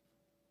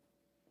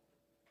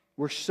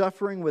 We're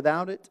suffering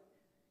without it.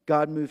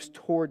 God moves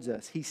towards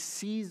us. He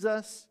sees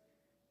us,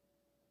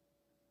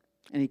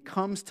 and He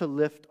comes to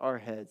lift our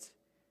heads.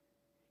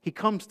 He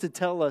comes to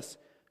tell us,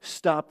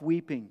 stop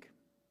weeping.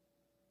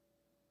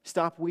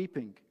 Stop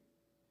weeping.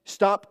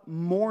 Stop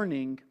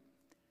mourning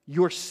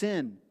your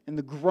sin and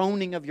the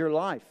groaning of your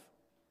life.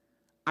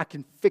 I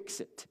can fix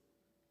it.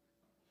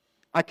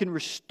 I can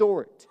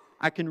restore it.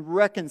 I can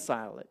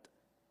reconcile it.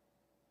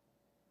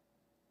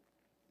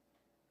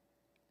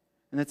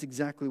 And that's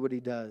exactly what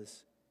He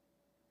does.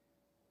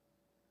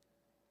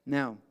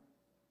 Now,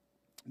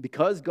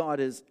 because God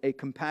is a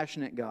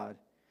compassionate God,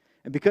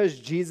 and because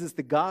Jesus,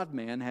 the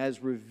God-man,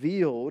 has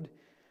revealed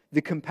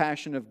the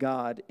compassion of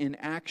God in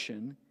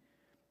action,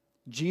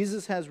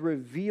 Jesus has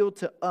revealed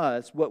to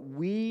us what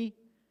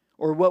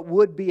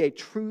would be a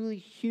truly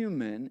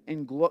human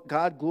and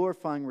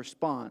God-glorifying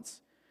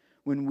response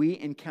when we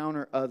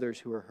encounter others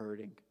who are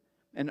hurting.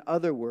 In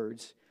other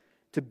words,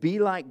 to be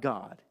like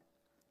God,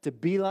 to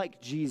be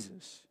like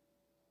Jesus.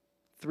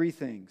 3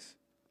 things.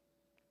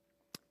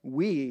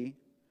 We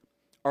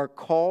are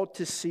called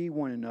to see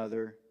one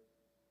another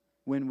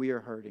when we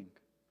are hurting,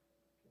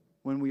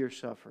 when we are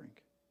suffering.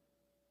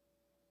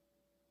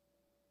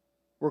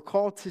 We're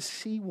called to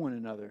see one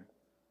another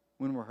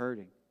when we're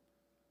hurting.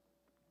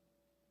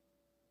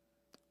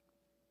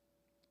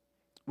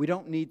 We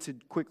don't need to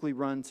quickly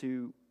run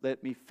to,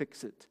 let me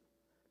fix it.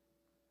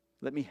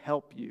 Let me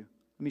help you.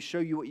 Let me show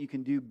you what you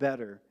can do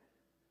better.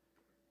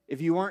 If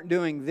you weren't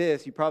doing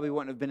this, you probably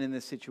wouldn't have been in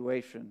this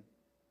situation.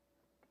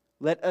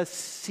 Let us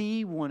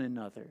see one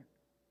another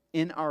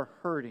in our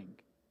hurting.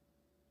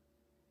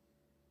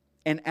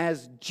 And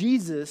as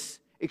Jesus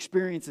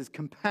experiences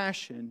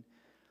compassion,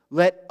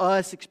 let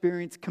us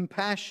experience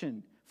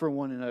compassion for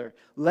one another.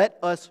 Let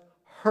us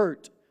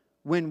hurt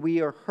when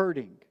we are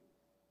hurting.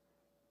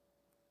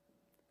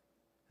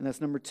 And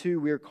that's number 2.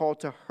 We are called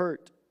to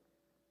hurt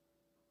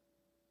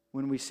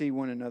when we see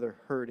one another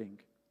hurting.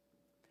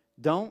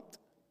 Don't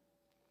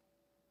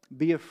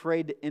be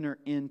afraid to enter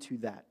into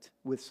that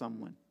with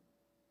someone.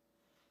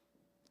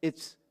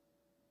 It's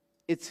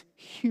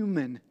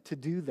human to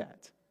do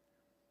that.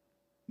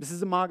 This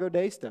is Imago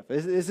Dei stuff.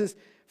 This is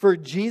for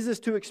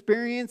Jesus to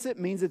experience it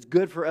means it's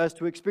good for us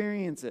to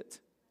experience it.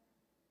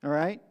 All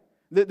right?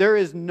 There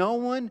is no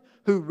one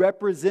who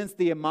represents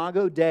the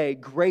Imago Dei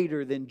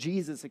greater than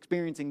Jesus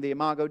experiencing the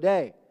Imago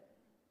Dei.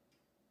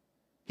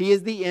 He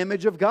is the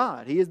image of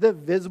God. He is the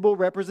visible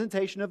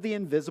representation of the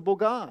invisible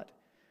God.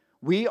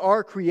 We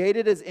are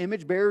created as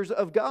image bearers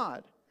of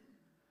God.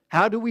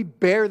 How do we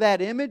bear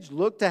that image?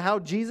 Look to how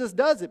Jesus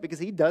does it, because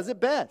He does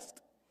it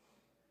best.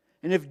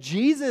 And if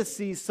Jesus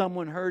sees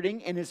someone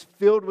hurting and is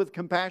filled with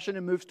compassion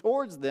and moves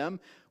towards them,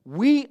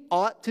 we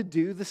ought to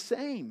do the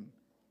same.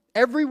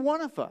 Every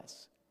one of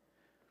us.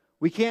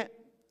 We can't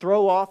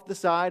throw off the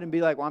side and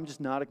be like, well, I'm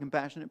just not a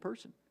compassionate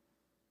person.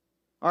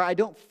 Or I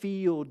don't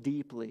feel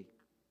deeply.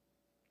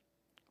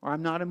 Or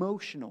I'm not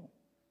emotional.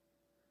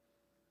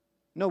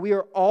 No, we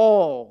are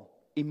all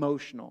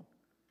emotional.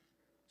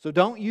 So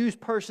don't use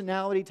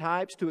personality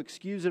types to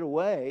excuse it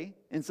away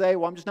and say,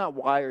 well, I'm just not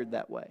wired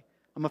that way.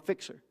 I'm a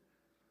fixer.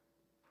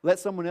 Let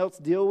someone else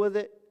deal with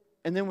it,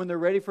 and then when they're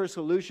ready for a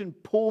solution,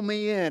 pull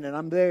me in and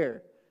I'm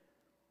there.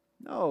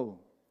 No.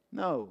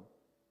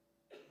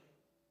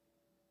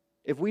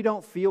 If we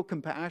don't feel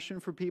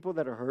compassion for people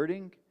that are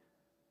hurting,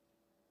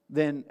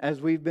 then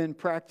as we've been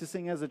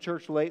practicing as a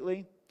church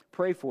lately,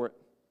 pray for it.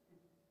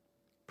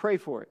 Pray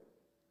for it.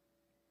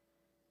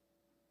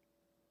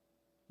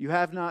 You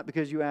have not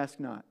because you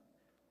ask not.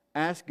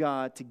 Ask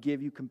God to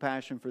give you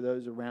compassion for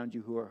those around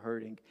you who are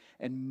hurting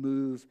and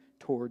move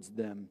towards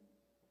them.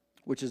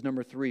 Which is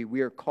number 3.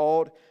 We are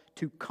called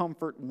to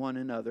comfort one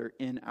another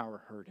in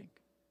our hurting.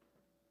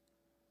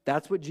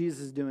 That's what Jesus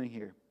is doing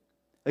here.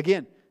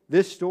 Again,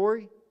 this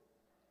story,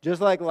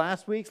 just like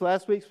last week's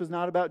was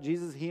not about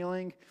Jesus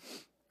healing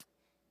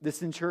the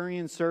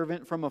centurion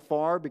servant from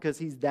afar because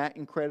He's that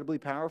incredibly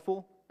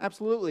powerful.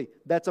 Absolutely,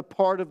 that's a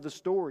part of the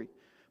story.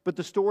 But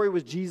the story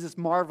was Jesus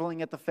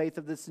marveling at the faith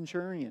of the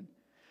centurion.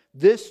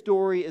 This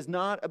story is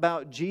not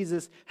about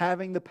Jesus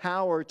having the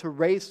power to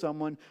raise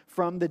someone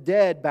from the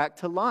dead back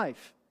to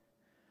life.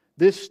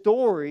 This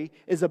story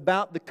is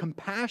about the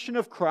compassion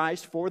of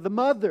Christ for the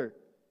mother.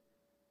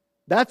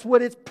 That's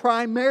what it's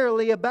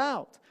primarily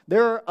about.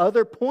 There are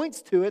other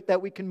points to it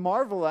that we can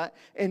marvel at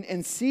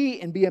and see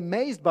and be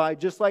amazed by,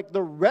 just like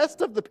the rest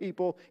of the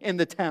people in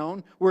the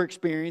town were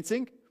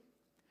experiencing.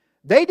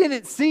 They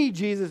didn't see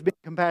Jesus being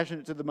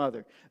compassionate to the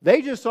mother.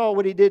 They just saw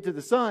what He did to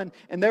the son,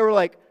 and they were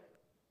like,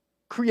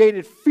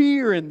 created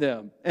fear in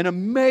them and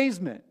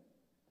amazement.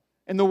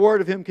 And the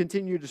word of Him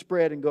continued to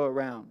spread and go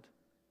around.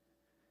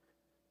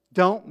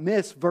 Don't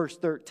miss verse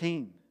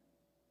 13.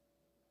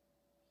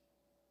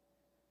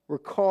 We're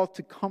called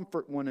to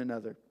comfort one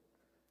another.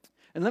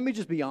 And let me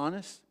just be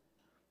honest,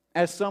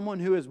 as someone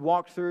who has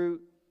walked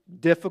through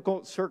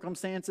difficult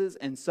circumstances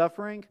and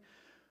suffering,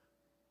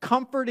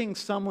 comforting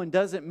someone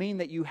doesn't mean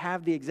that you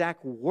have the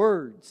exact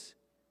words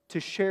to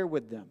share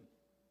with them.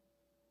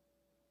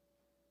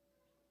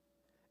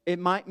 It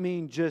might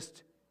mean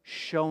just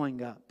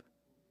showing up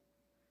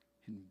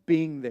and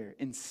being there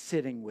and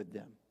sitting with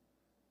them.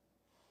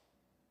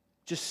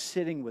 Just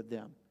sitting with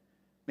them.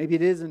 Maybe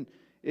it isn't,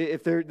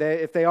 if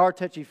they are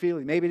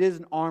touchy-feely, maybe it is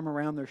an arm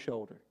around their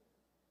shoulder.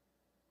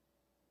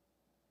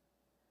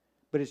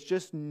 But it's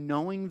just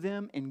knowing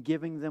them and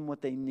giving them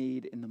what they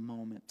need in the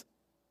moment.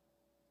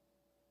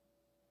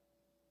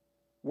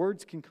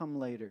 Words can come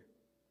later.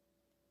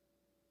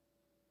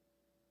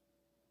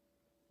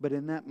 But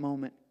in that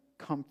moment,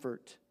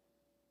 comfort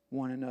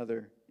one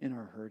another in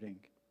our hurting.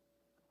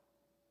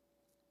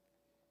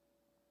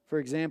 For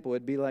example,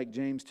 it'd be like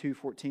James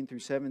 2:14 through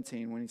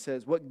 17 when he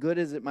says, "What good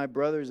is it, my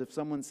brothers, if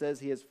someone says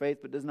he has faith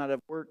but does not have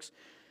works?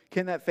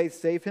 Can that faith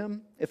save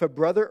him? If a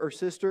brother or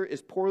sister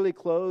is poorly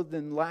clothed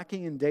and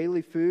lacking in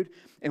daily food,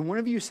 and one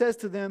of you says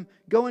to them,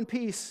 'Go in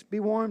peace, be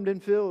warmed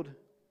and filled,'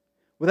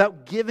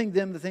 without giving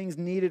them the things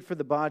needed for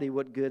the body,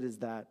 what good is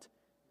that?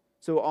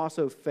 So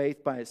also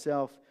faith by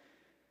itself,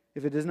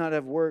 if it does not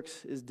have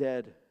works, is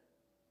dead."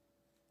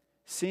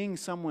 Seeing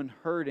someone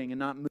hurting and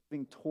not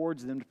moving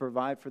towards them to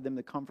provide for them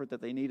the comfort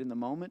that they need in the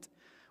moment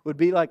would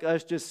be like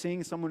us just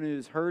seeing someone who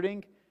is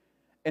hurting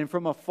and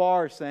from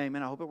afar saying,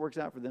 "Man, I hope it works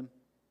out for them.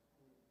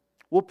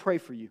 We'll pray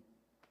for you."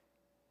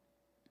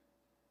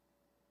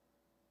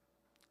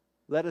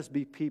 Let us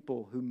be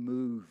people who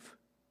move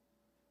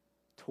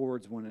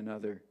towards one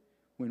another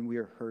when we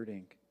are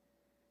hurting.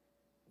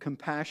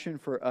 Compassion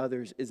for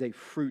others is a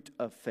fruit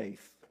of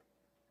faith.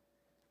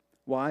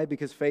 Why?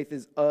 Because faith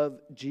is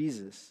of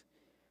Jesus.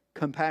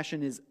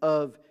 Compassion is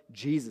of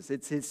Jesus.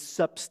 It's His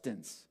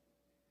substance.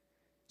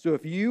 So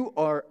if you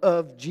are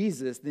of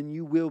Jesus, then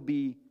you will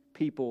be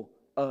people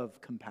of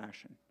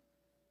compassion.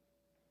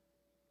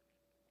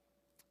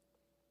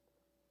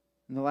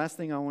 And the last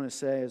thing I want to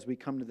say as we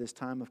come to this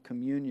time of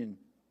communion,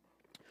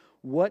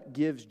 what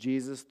gives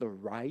Jesus the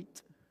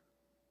right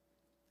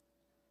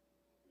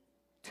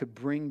to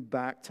bring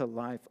back to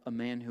life a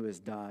man who has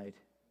died?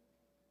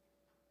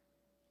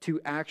 To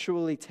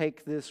actually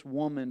take this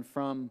woman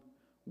from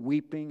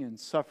weeping and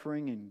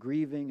suffering and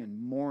grieving and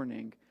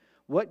mourning,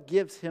 what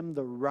gives Him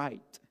the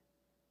right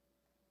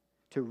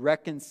to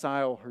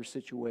reconcile her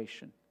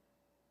situation?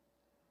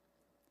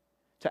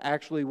 To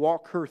actually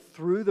walk her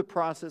through the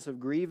process of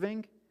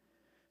grieving,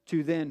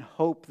 to then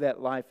hope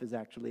that life is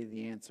actually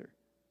the answer.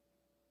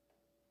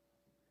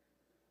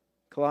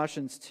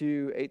 Colossians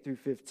 2:8 through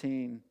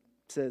 15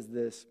 says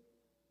this.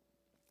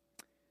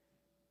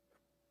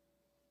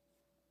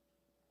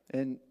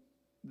 And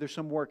there's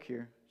some work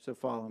here, so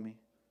follow me.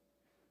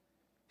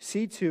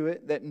 "See to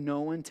it that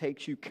no one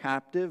takes you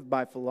captive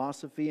by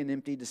philosophy and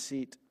empty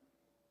deceit,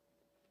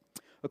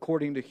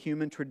 according to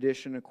human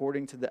tradition,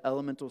 according to the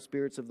elemental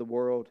spirits of the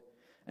world,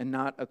 and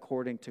not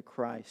according to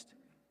Christ."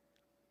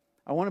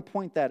 I want to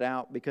point that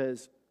out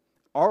because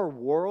our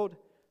world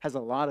has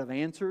a lot of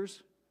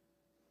answers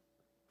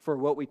for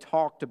what we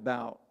talked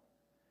about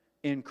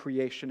in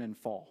creation and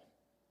fall.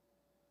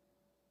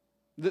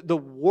 The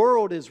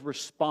world is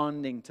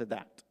responding to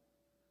that.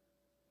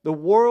 The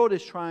world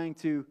is trying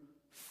to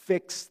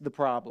fix the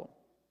problem.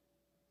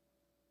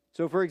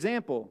 So, for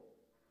example,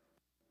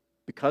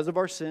 because of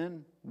our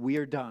sin, we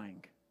are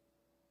dying.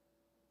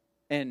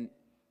 And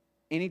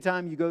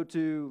anytime you go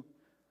to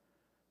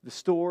the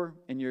store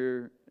and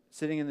you're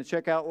sitting in the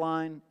checkout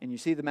line and you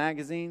see the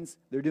magazines,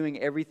 they're doing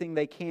everything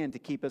they can to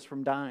keep us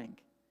from dying.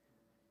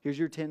 Here's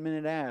your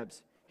 10-minute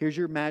abs. Here's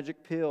your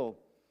magic pill.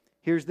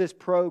 Here's this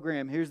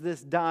program. Here's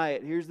this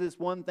diet. Here's this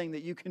one thing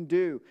that you can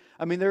do.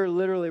 I mean, there are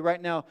literally right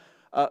now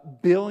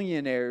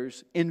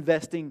billionaires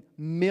investing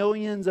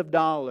millions of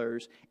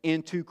dollars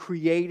into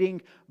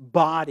creating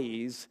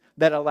bodies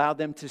that allow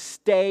them to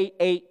stay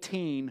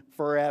 18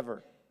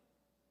 forever.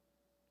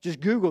 Just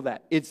Google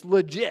that. It's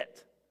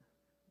legit.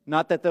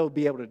 Not that they'll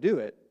be able to do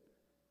it,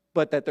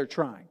 but that they're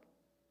trying.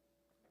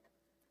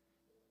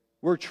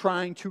 We're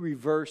trying to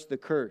reverse the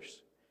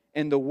curse.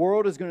 And the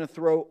world is going to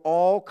throw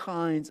all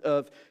kinds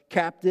of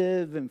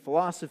captive and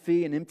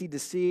philosophy and empty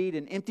deceit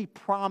and empty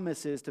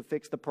promises to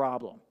fix the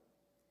problem.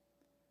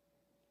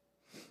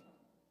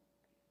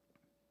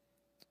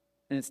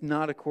 And it's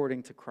not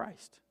according to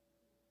Christ.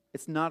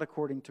 It's not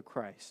according to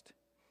Christ.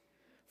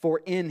 For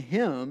in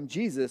Him,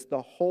 Jesus,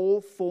 the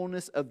whole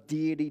fullness of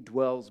deity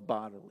dwells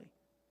bodily.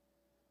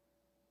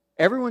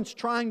 Everyone's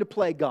trying to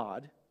play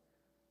God.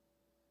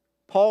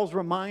 Paul's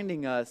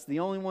reminding us the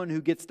only one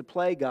who gets to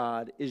play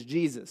God is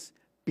Jesus,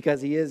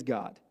 because He is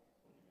God.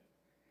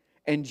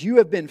 And you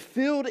have been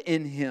filled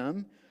in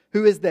Him,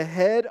 who is the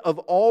head of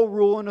all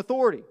rule and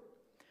authority.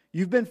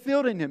 You've been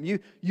filled in Him.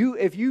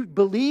 If you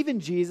believe in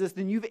Jesus,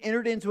 then you've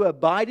entered into an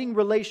abiding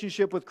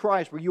relationship with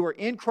Christ, where you are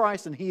in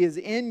Christ and He is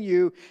in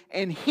you,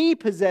 and He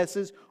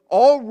possesses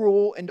all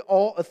rule and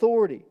all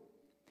authority.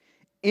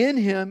 In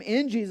Him,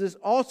 in Jesus,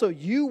 also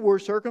you were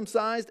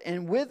circumcised,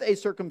 and with a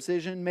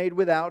circumcision made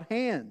without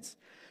hands,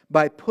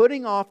 by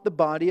putting off the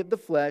body of the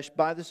flesh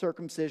by the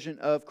circumcision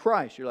of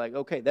Christ. You're like,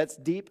 okay, that's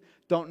deep.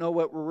 Don't know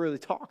what we're really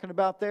talking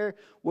about there.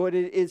 What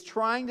it is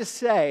trying to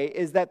say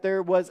is that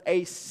there was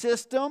a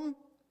system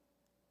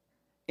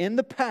in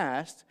the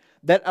past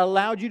that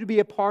allowed you to be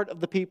a part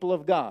of the people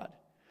of God.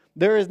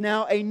 There is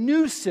now a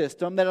new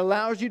system that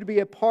allows you to be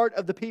a part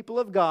of the people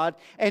of God,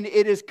 and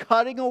it is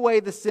cutting away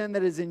the sin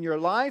that is in your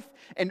life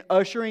and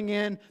ushering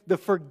in the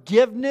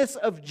forgiveness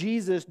of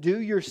Jesus due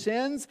your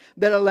sins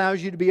that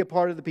allows you to be a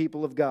part of the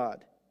people of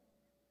God.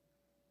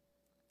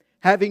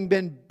 Having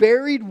been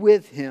buried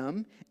with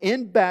Him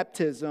in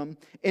baptism,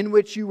 in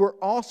which you were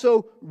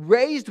also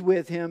raised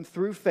with Him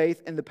through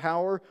faith in the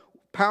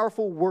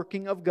powerful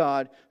working of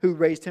God who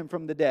raised Him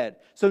from the dead.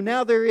 So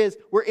now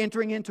we're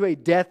entering into a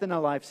death and a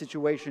life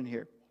situation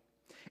here.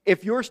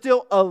 If you're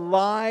still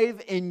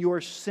alive in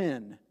your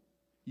sin,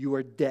 you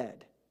are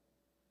dead.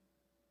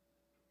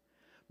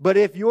 But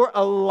if your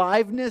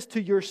aliveness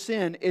to your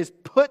sin is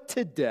put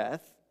to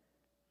death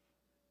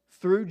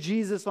through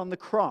Jesus on the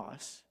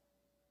cross,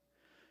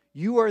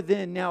 you are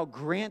then now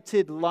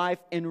granted life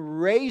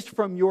and raised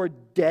from your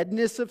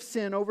deadness of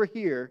sin over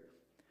here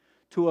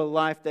to a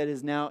life that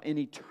is now in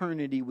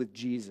eternity with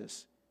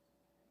Jesus.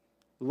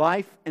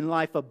 Life and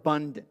life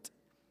abundant.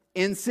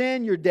 In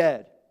sin, you're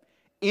dead.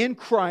 In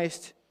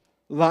Christ,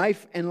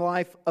 life and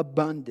life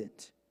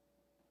abundant.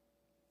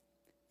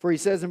 For He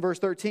says in verse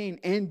 13,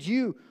 and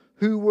you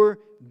who were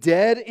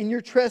dead in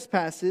your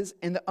trespasses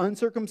and the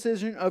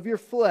uncircumcision of your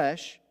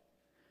flesh,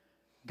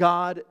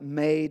 God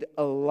made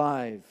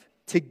alive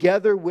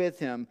together with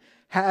Him,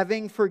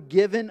 having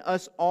forgiven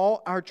us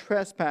all our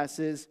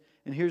trespasses.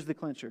 And here's the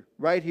clincher,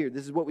 right here.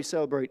 This is what we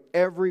celebrate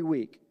every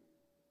week.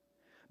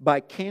 By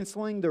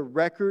canceling the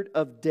record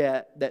of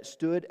debt that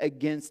stood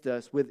against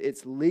us with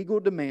its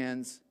legal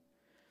demands,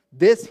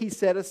 this He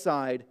set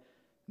aside,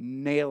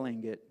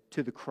 nailing it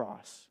to the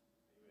cross.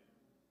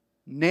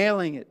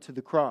 Nailing it to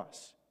the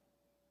cross.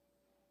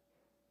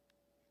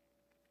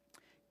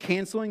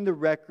 Canceling the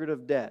record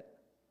of debt.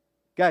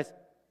 Guys,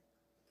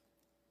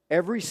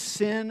 every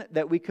sin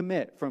that we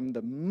commit from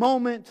the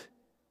moment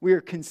we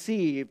are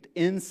conceived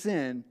in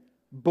sin,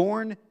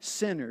 born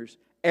sinners,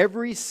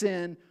 every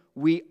sin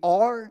we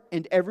are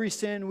and every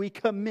sin we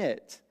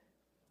commit,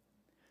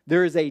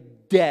 there is a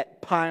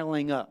debt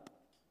piling up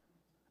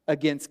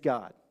against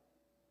God.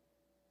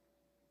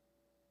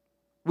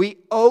 We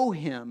owe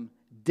Him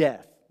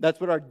death. That's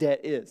what our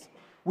debt is.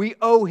 We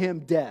owe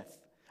Him death.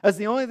 That's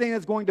the only thing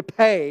that's going to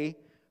pay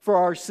for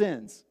our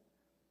sins,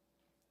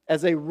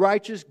 as a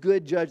righteous,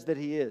 good judge that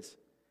He is.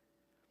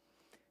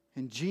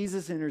 And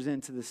Jesus enters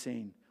into the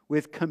scene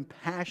with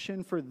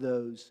compassion for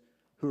those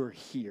who are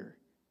here,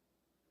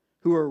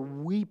 who are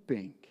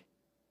weeping,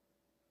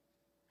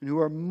 and who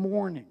are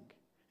mourning,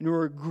 and who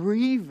are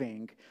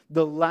grieving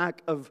the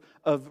lack of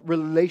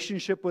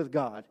relationship with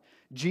God.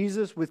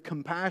 Jesus with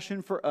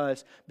compassion for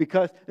us,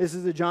 because this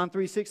is the John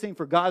 3:16,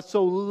 for God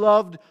so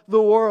loved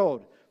the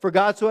world. For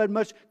God so had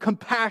much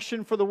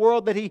compassion for the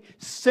world that He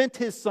sent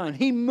His Son.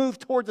 He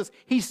moved towards us.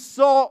 He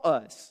saw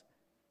us.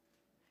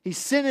 He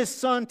sent His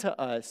Son to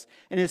us.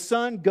 And His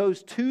Son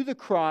goes to the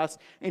cross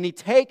and He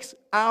takes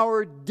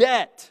our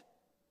debt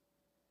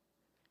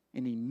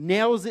and He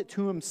nails it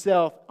to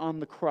Himself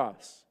on the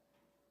cross.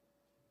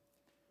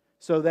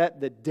 So that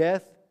the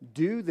death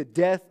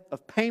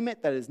of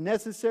payment that is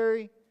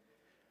necessary,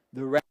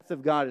 the wrath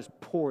of God is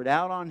poured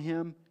out on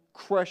Him,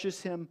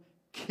 crushes Him,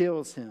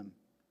 kills Him.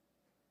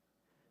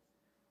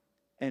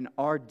 And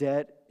our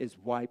debt is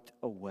wiped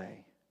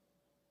away.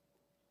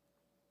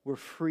 We're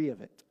free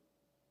of it.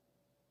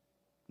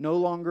 No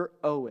longer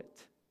owe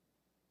it.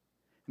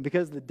 And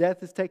because the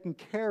death is taken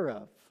care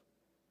of,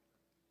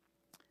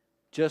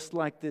 just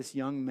like this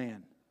young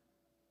man,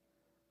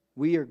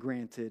 we are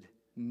granted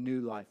new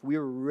life. We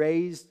are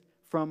raised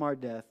from our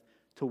death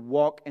to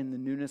walk in the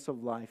newness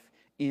of life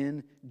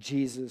in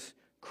Jesus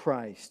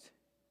Christ.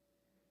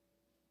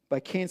 By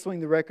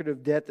canceling the record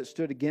of debt that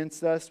stood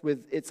against us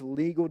with its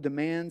legal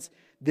demands,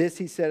 this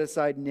He set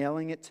aside,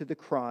 nailing it to the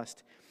cross.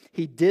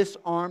 He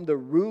disarmed the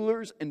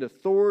rulers and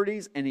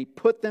authorities, and He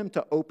put them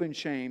to open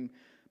shame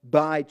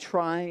by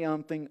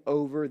triumphing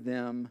over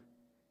them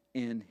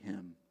in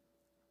Him.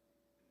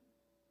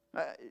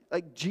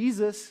 Like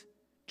Jesus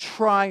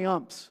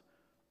triumphs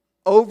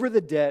over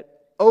the debt,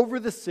 over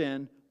the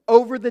sin,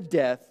 over the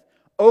death,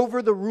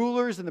 over the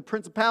rulers and the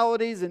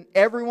principalities and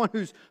everyone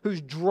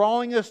who's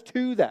drawing us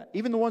to that.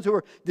 Even the ones who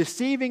are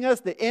deceiving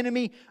us, the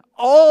enemy,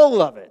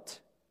 all of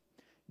it.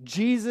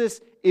 Jesus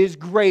is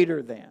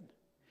greater than.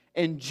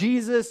 And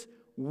Jesus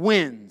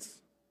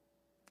wins.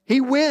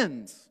 He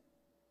wins.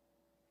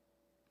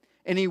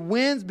 And He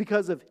wins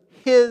because of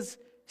His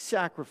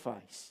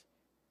sacrifice.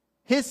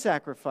 His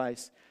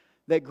sacrifice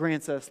that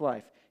grants us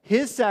life.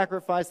 His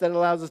sacrifice that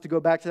allows us to go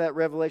back to that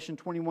Revelation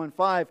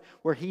 21:5,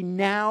 where He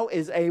now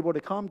is able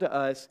to come to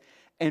us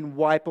and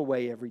wipe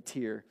away every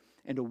tear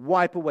and to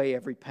wipe away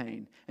every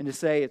pain and to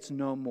say it's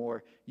no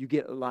more. You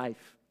get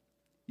life.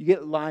 You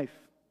get life.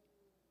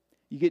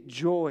 You get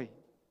joy.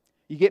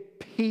 You get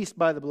peace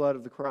by the blood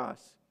of the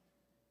cross.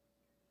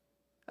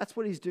 That's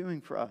what He's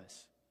doing for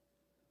us.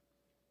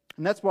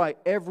 And that's why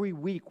every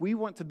week we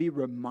want to be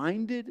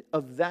reminded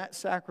of that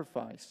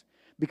sacrifice,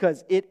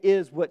 because it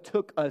is what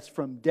took us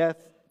from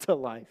death to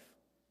life.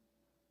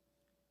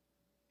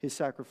 His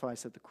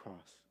sacrifice at the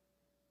cross.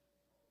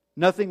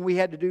 Nothing we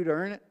had to do to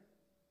earn it.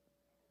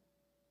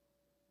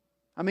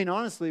 I mean,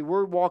 honestly,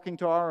 we're walking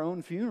to our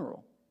own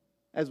funeral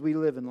as we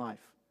live in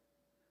life.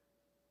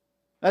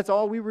 That's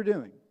all we were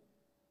doing.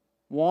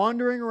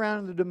 Wandering around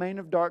in the domain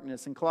of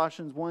darkness. And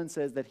Colossians 1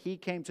 says that He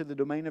came to the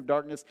domain of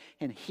darkness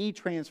and He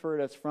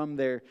transferred us from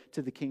there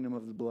to the kingdom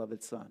of the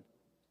beloved Son.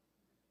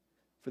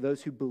 For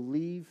those who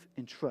believe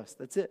and trust.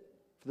 That's it.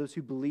 For those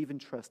who believe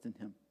and trust in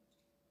Him.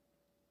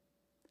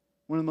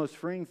 One of the most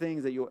freeing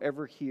things that you'll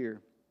ever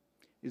hear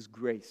is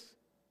grace.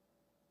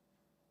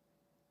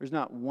 There's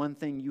not one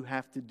thing you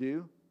have to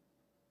do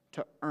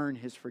to earn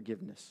His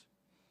forgiveness.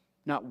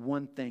 Not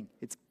one thing.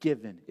 It's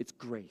given. It's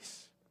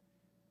grace.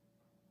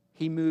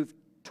 He moved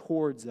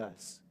towards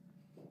us.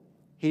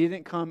 He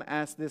didn't come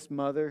ask this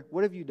mother,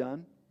 "What have you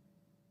done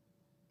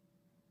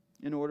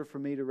in order for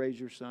me to raise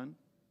your son?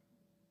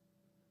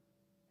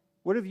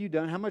 What have you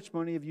done? How much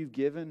money have you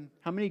given?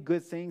 How many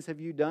good things have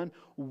you done?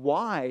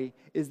 Why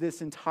is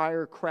this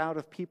entire crowd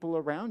of people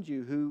around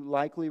you who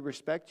likely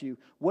respect you?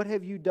 What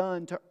have you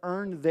done to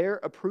earn their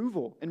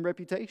approval and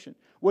reputation?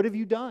 What have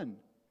you done?"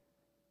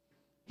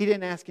 He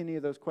didn't ask any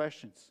of those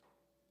questions.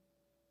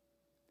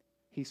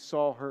 He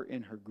saw her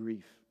in her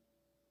grief.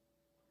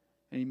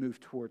 And He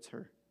moved towards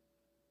her.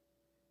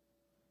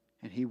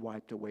 And He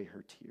wiped away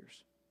her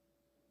tears.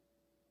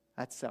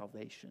 That's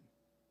salvation.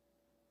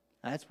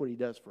 That's what He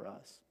does for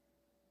us.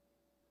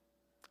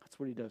 That's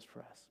what He does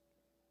for us.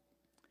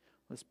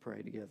 Let's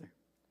pray together.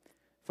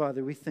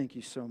 Father, we thank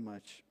You so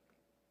much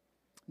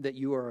that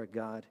You are a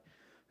God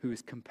who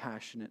is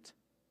compassionate.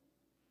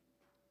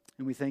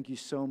 And we thank You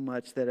so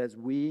much that as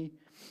we,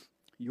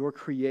 Your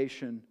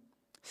creation,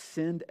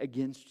 sinned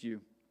against You,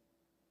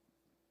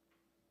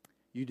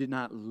 You did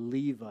not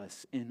leave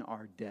us in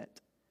our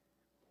debt.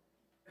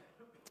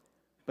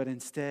 But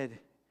instead,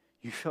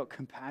 You felt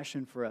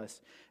compassion for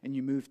us and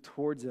You moved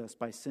towards us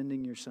by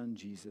sending Your Son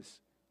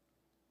Jesus.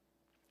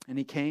 And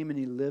He came and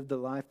He lived the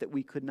life that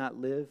we could not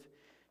live.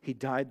 He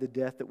died the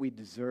death that we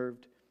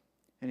deserved.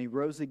 And He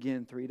rose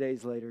again 3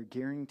 days later,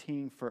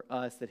 guaranteeing for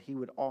us that He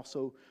would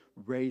also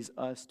raise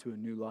us to a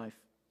new life,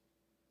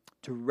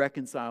 to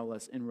reconcile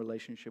us in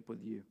relationship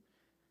with You,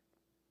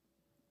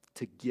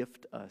 to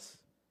gift us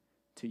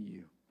to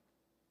You.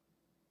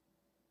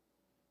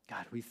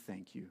 God, we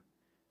thank You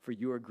for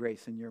Your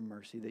grace and Your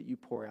mercy that You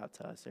pour out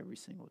to us every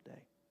single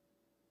day.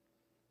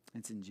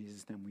 It's in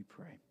Jesus' name we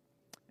pray.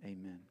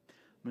 Amen.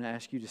 I'm going to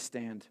ask you to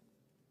stand.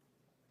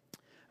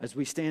 As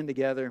we stand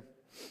together,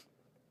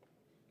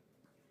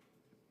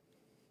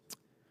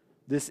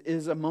 this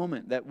is a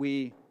moment that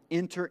we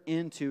enter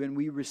into and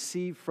we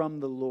receive from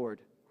the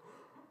Lord.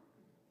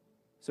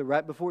 So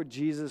right before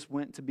Jesus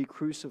went to be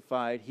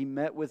crucified, He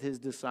met with His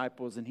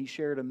disciples and He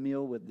shared a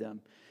meal with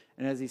them.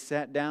 And as He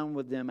sat down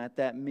with them at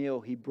that meal,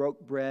 He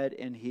broke bread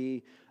and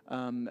He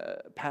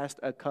passed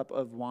a cup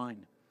of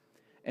wine.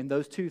 And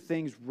those two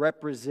things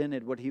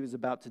represented what He was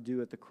about to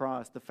do at the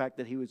cross. The fact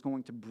that He was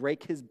going to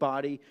break His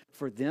body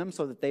for them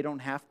so that they don't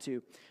have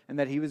to. And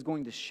that He was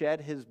going to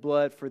shed His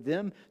blood for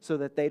them so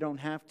that they don't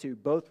have to.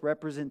 Both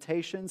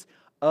representations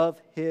of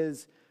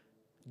His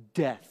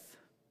death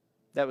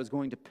that was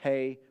going to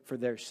pay for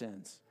their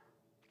sins.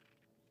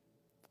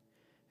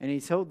 And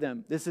He told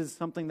them, this is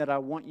something that I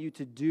want you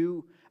to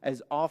do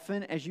as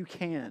often as you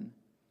can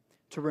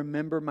to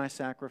remember my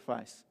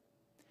sacrifice.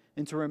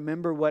 And to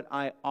remember what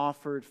I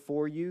offered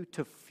for you,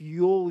 to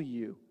fuel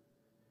you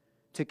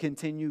to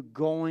continue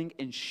going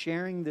and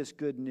sharing this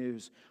good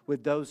news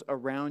with those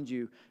around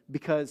you.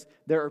 Because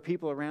there are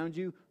people around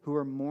you who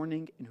are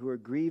mourning and who are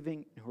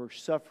grieving and who are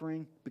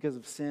suffering because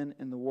of sin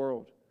in the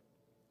world.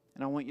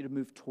 And I want you to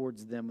move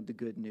towards them with the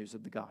good news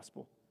of the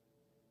gospel.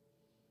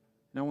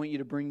 And I want you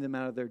to bring them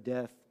out of their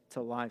death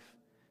to life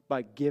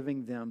by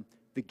giving them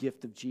the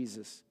gift of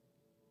Jesus.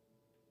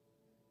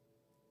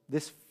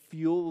 This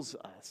fuels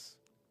us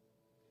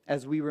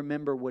as we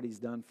remember what He's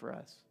done for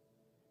us.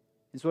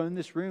 And so in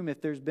this room,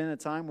 if there's been a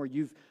time where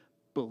you've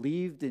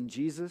believed in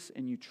Jesus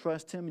and you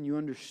trust Him and you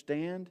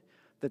understand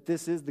that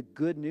this is the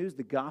good news,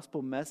 the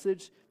gospel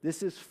message,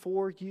 this is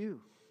for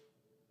you.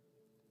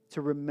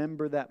 To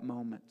remember that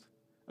moment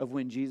of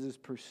when Jesus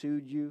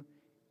pursued you,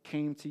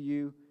 came to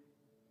you,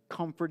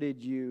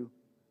 comforted you,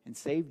 and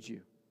saved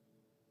you.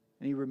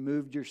 And He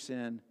removed your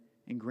sin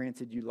and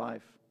granted you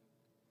life.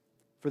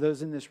 For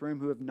those in this room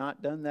who have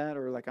not done that,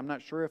 or like, I'm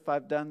not sure if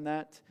I've done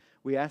that,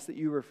 we ask that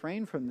you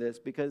refrain from this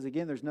because,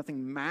 again, there's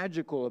nothing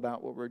magical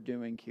about what we're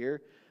doing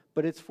here,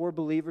 but it's for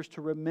believers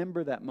to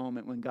remember that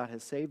moment when God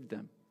has saved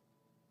them.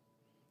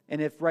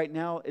 And if right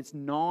now it's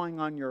gnawing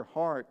on your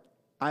heart,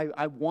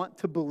 I want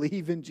to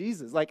believe in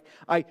Jesus. Like,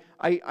 I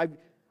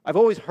I've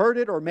always heard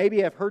it, or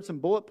maybe I've heard some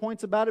bullet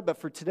points about it, but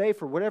for today,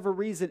 for whatever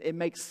reason, it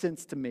makes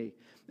sense to me.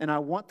 And I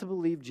want to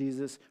believe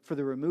Jesus for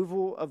the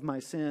removal of my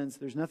sins.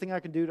 There's nothing I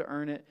can do to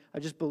earn it. I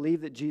just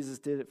believe that Jesus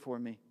did it for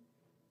me.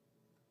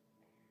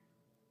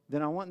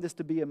 Then I want this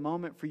to be a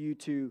moment for you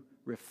to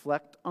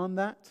reflect on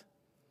that.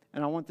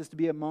 And I want this to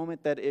be a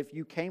moment that if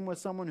you came with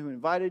someone who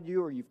invited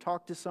you, or you've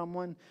talked to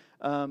someone,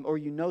 or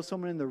you know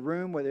someone in the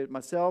room, whether it's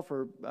myself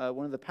or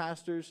one of the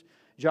pastors,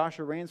 Josh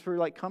or Ransford,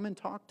 like come and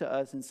talk to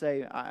us and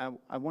say,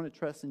 I want to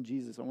trust in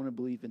Jesus. I want to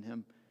believe in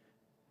Him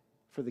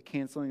for the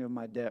canceling of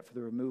my debt, for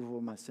the removal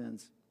of my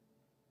sins.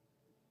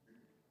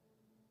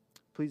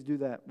 Please do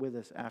that with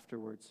us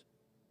afterwards.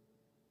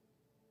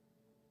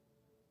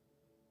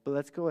 But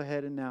let's go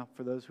ahead and now,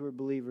 for those who are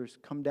believers,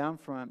 come down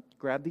front,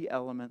 grab the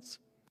elements,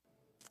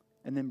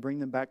 and then bring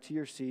them back to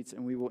your seats,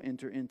 and we will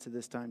enter into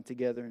this time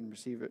together and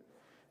receive it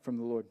from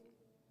the Lord.